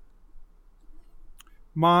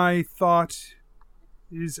 My thought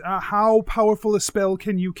is how powerful a spell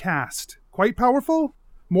can you cast? Quite powerful?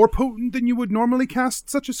 More potent than you would normally cast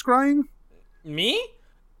such a scrying? Me?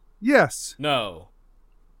 Yes. No.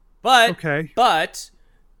 But Okay. But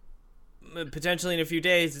potentially in a few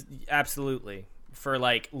days, absolutely. For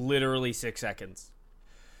literally 6 seconds.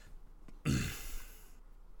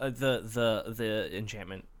 The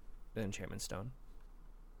enchantment stone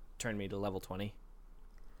turned me to level 20.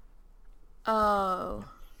 Oh.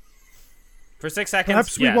 For 6 seconds,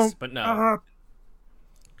 Perhaps we yes, won't. but no.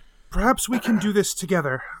 Perhaps we can do this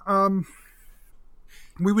together. Perhaps we can do this together.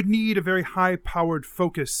 We would need a very high-powered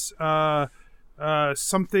focus,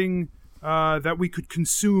 something that we could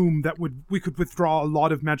consume that we could withdraw a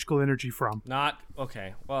lot of magical energy from.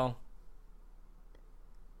 Okay, well,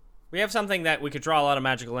 we have something that we could draw a lot of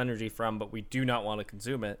magical energy from, but we do not want to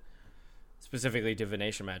consume it, specifically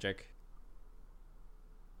divination magic.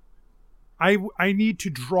 I need to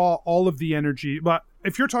draw all of the energy, but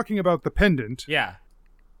if you're talking about the pendant, Yeah.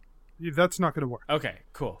 that's not going to work. Okay,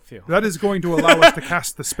 cool. Phew. That is going to allow us to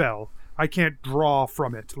cast the spell. I can't draw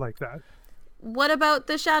from it like that. What about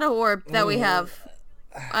the shadow orb that we have?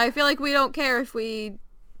 I feel like we don't care if we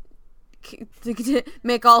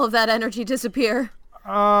make all of that energy disappear.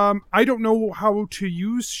 I don't know how to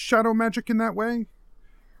use shadow magic in that way.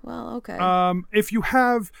 Well, okay. If you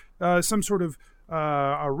have some sort of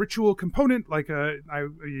a ritual component, like a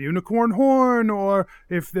unicorn horn, or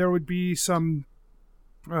if there would be some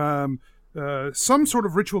sort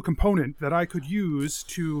of ritual component that I could use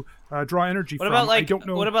to draw energy What from. about I don't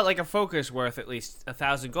know. What about like a focus worth at least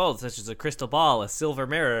 1,000 gold, such as a crystal ball, a silver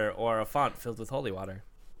mirror, or a font filled with holy water?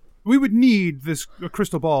 We would need a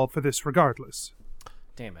crystal ball for this regardless.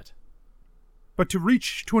 Damn it. But to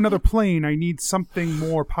reach to another plane, I need something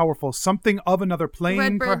more powerful. Something of another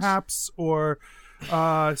plane, Redbridge. perhaps, or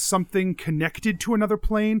something connected to another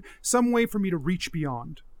plane. Some way for me to reach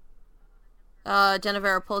beyond.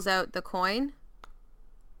 Genevera pulls out the coin.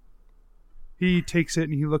 He takes it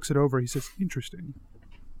and he looks it over. He says, "Interesting."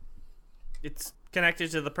 It's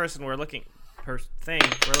connected to the person we're looking for.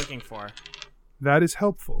 That is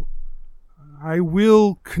helpful. I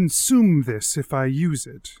will consume this if I use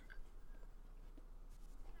it.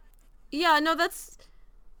 Yeah, no, that's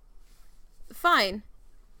fine.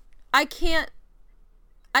 I can't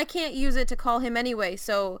use it to call him anyway,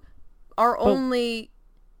 so our only...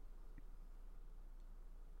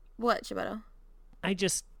 What, Gebetto?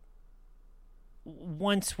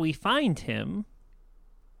 Once we find him,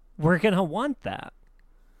 we're gonna want that.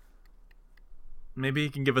 Maybe he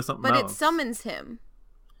can give us something But else. it summons him.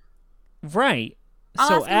 Right. I'll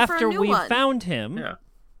So ask him for a after new we one. found him, Yeah.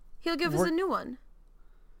 He'll give us a new one.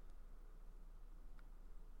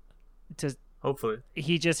 Hopefully.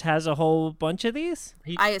 he just has a whole bunch of these?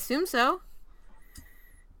 I assume so.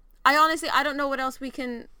 I don't know what else we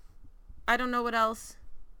can... I don't know what else.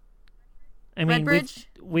 I mean, Redbridge?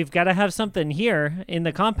 we've got to have something here in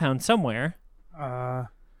the compound somewhere. I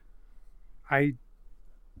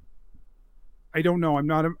don't know. I'm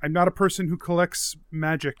not a person who collects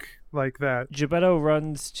magic like that. Gebetto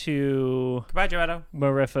runs to Goodbye, Gebetto.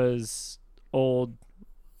 Marifa's old,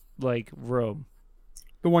 room.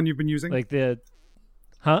 The one you've been using? The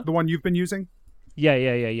one you've been using?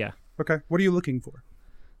 Yeah. Okay. What are you looking for?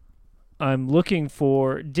 I'm looking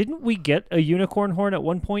for... Didn't we get a unicorn horn at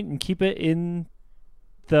one point and keep it in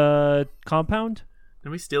the compound? Did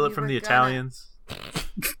we steal it We from were the gonna- Italians?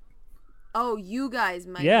 Oh, you guys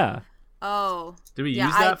might Yeah. have. Oh. Did we Yeah,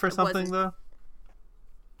 use that I for something, wasn't- though?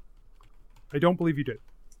 I don't believe you did.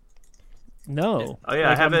 No. Oh,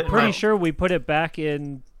 yeah, I have I'm it. pretty sure we put it back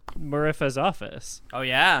in Marifa's office. Oh,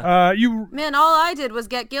 yeah. You Man, all I did was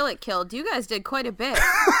get Gillick killed. You guys did quite a bit.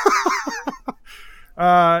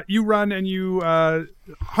 you run and you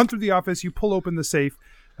hunt through the office. You pull open the safe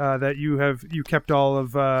that you kept all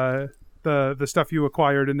of the stuff you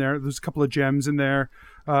acquired in there. There's a couple of gems in there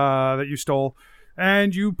that you stole,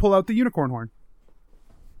 and you pull out the unicorn horn.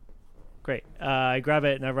 Great. I grab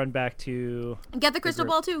it and I run back to... Get the crystal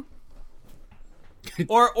ball, too.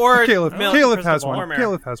 Or Caliph has crystal one. ball.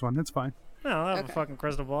 Caliph has one. It's fine. No, I have a fucking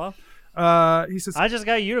crystal ball. He says, I just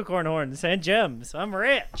got unicorn horns and gems. I'm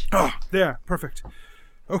rich. "Oh, there, perfect.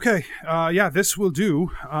 Okay, yeah, this will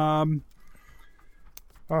do.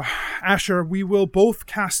 Asher, we will both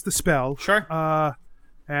cast the spell. Sure.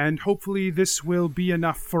 And hopefully this will be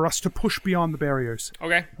enough for us to push beyond the barriers,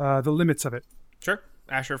 Okay. the limits of it. Sure.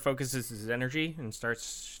 Asher focuses his energy and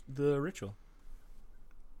starts the ritual.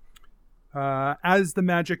 As the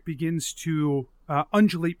magic begins to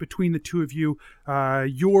undulate between the two of you,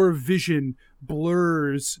 your vision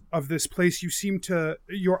blurs of this place. You seem to,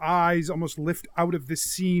 your eyes almost lift out of this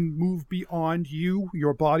scene, move beyond you,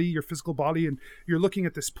 your body, your physical body, and you're looking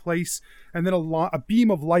at this place. And then a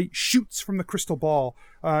beam of light shoots from the crystal ball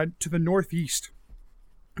to the northeast.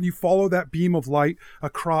 You follow that beam of light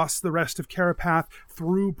across the rest of Carapath,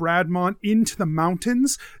 through Bradmont, into the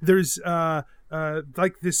mountains. There's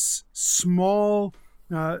like this small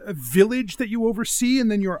a village that you oversee, and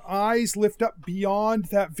then your eyes lift up beyond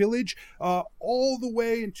that village, all the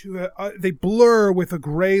way into they blur with a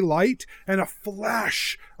gray light and a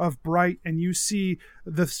flash of bright, and you see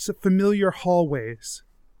the familiar hallways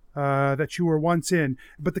that you were once in.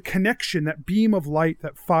 But the connection, that beam of light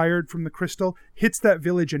that fired from the crystal, hits that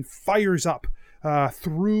village and fires up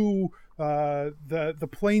through the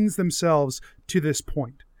plains themselves to this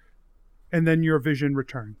point. And then your vision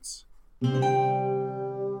returns.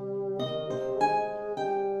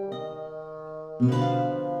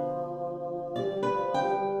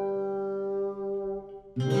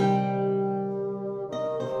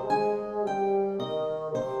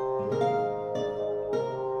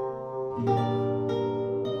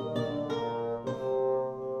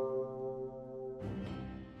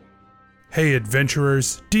 Hey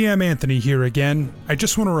adventurers, DM Anthony here again. I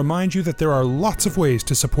just want to remind you that there are lots of ways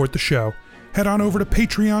to support the show. Head on over to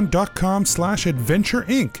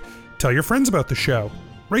patreon.com/adventureinc. Tell your friends about the show.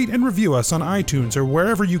 Rate and review us on iTunes or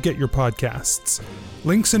wherever you get your podcasts.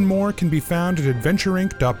 Links and more can be found at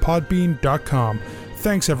adventureinc.podbean.com.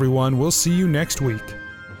 Thanks everyone, we'll see you next week.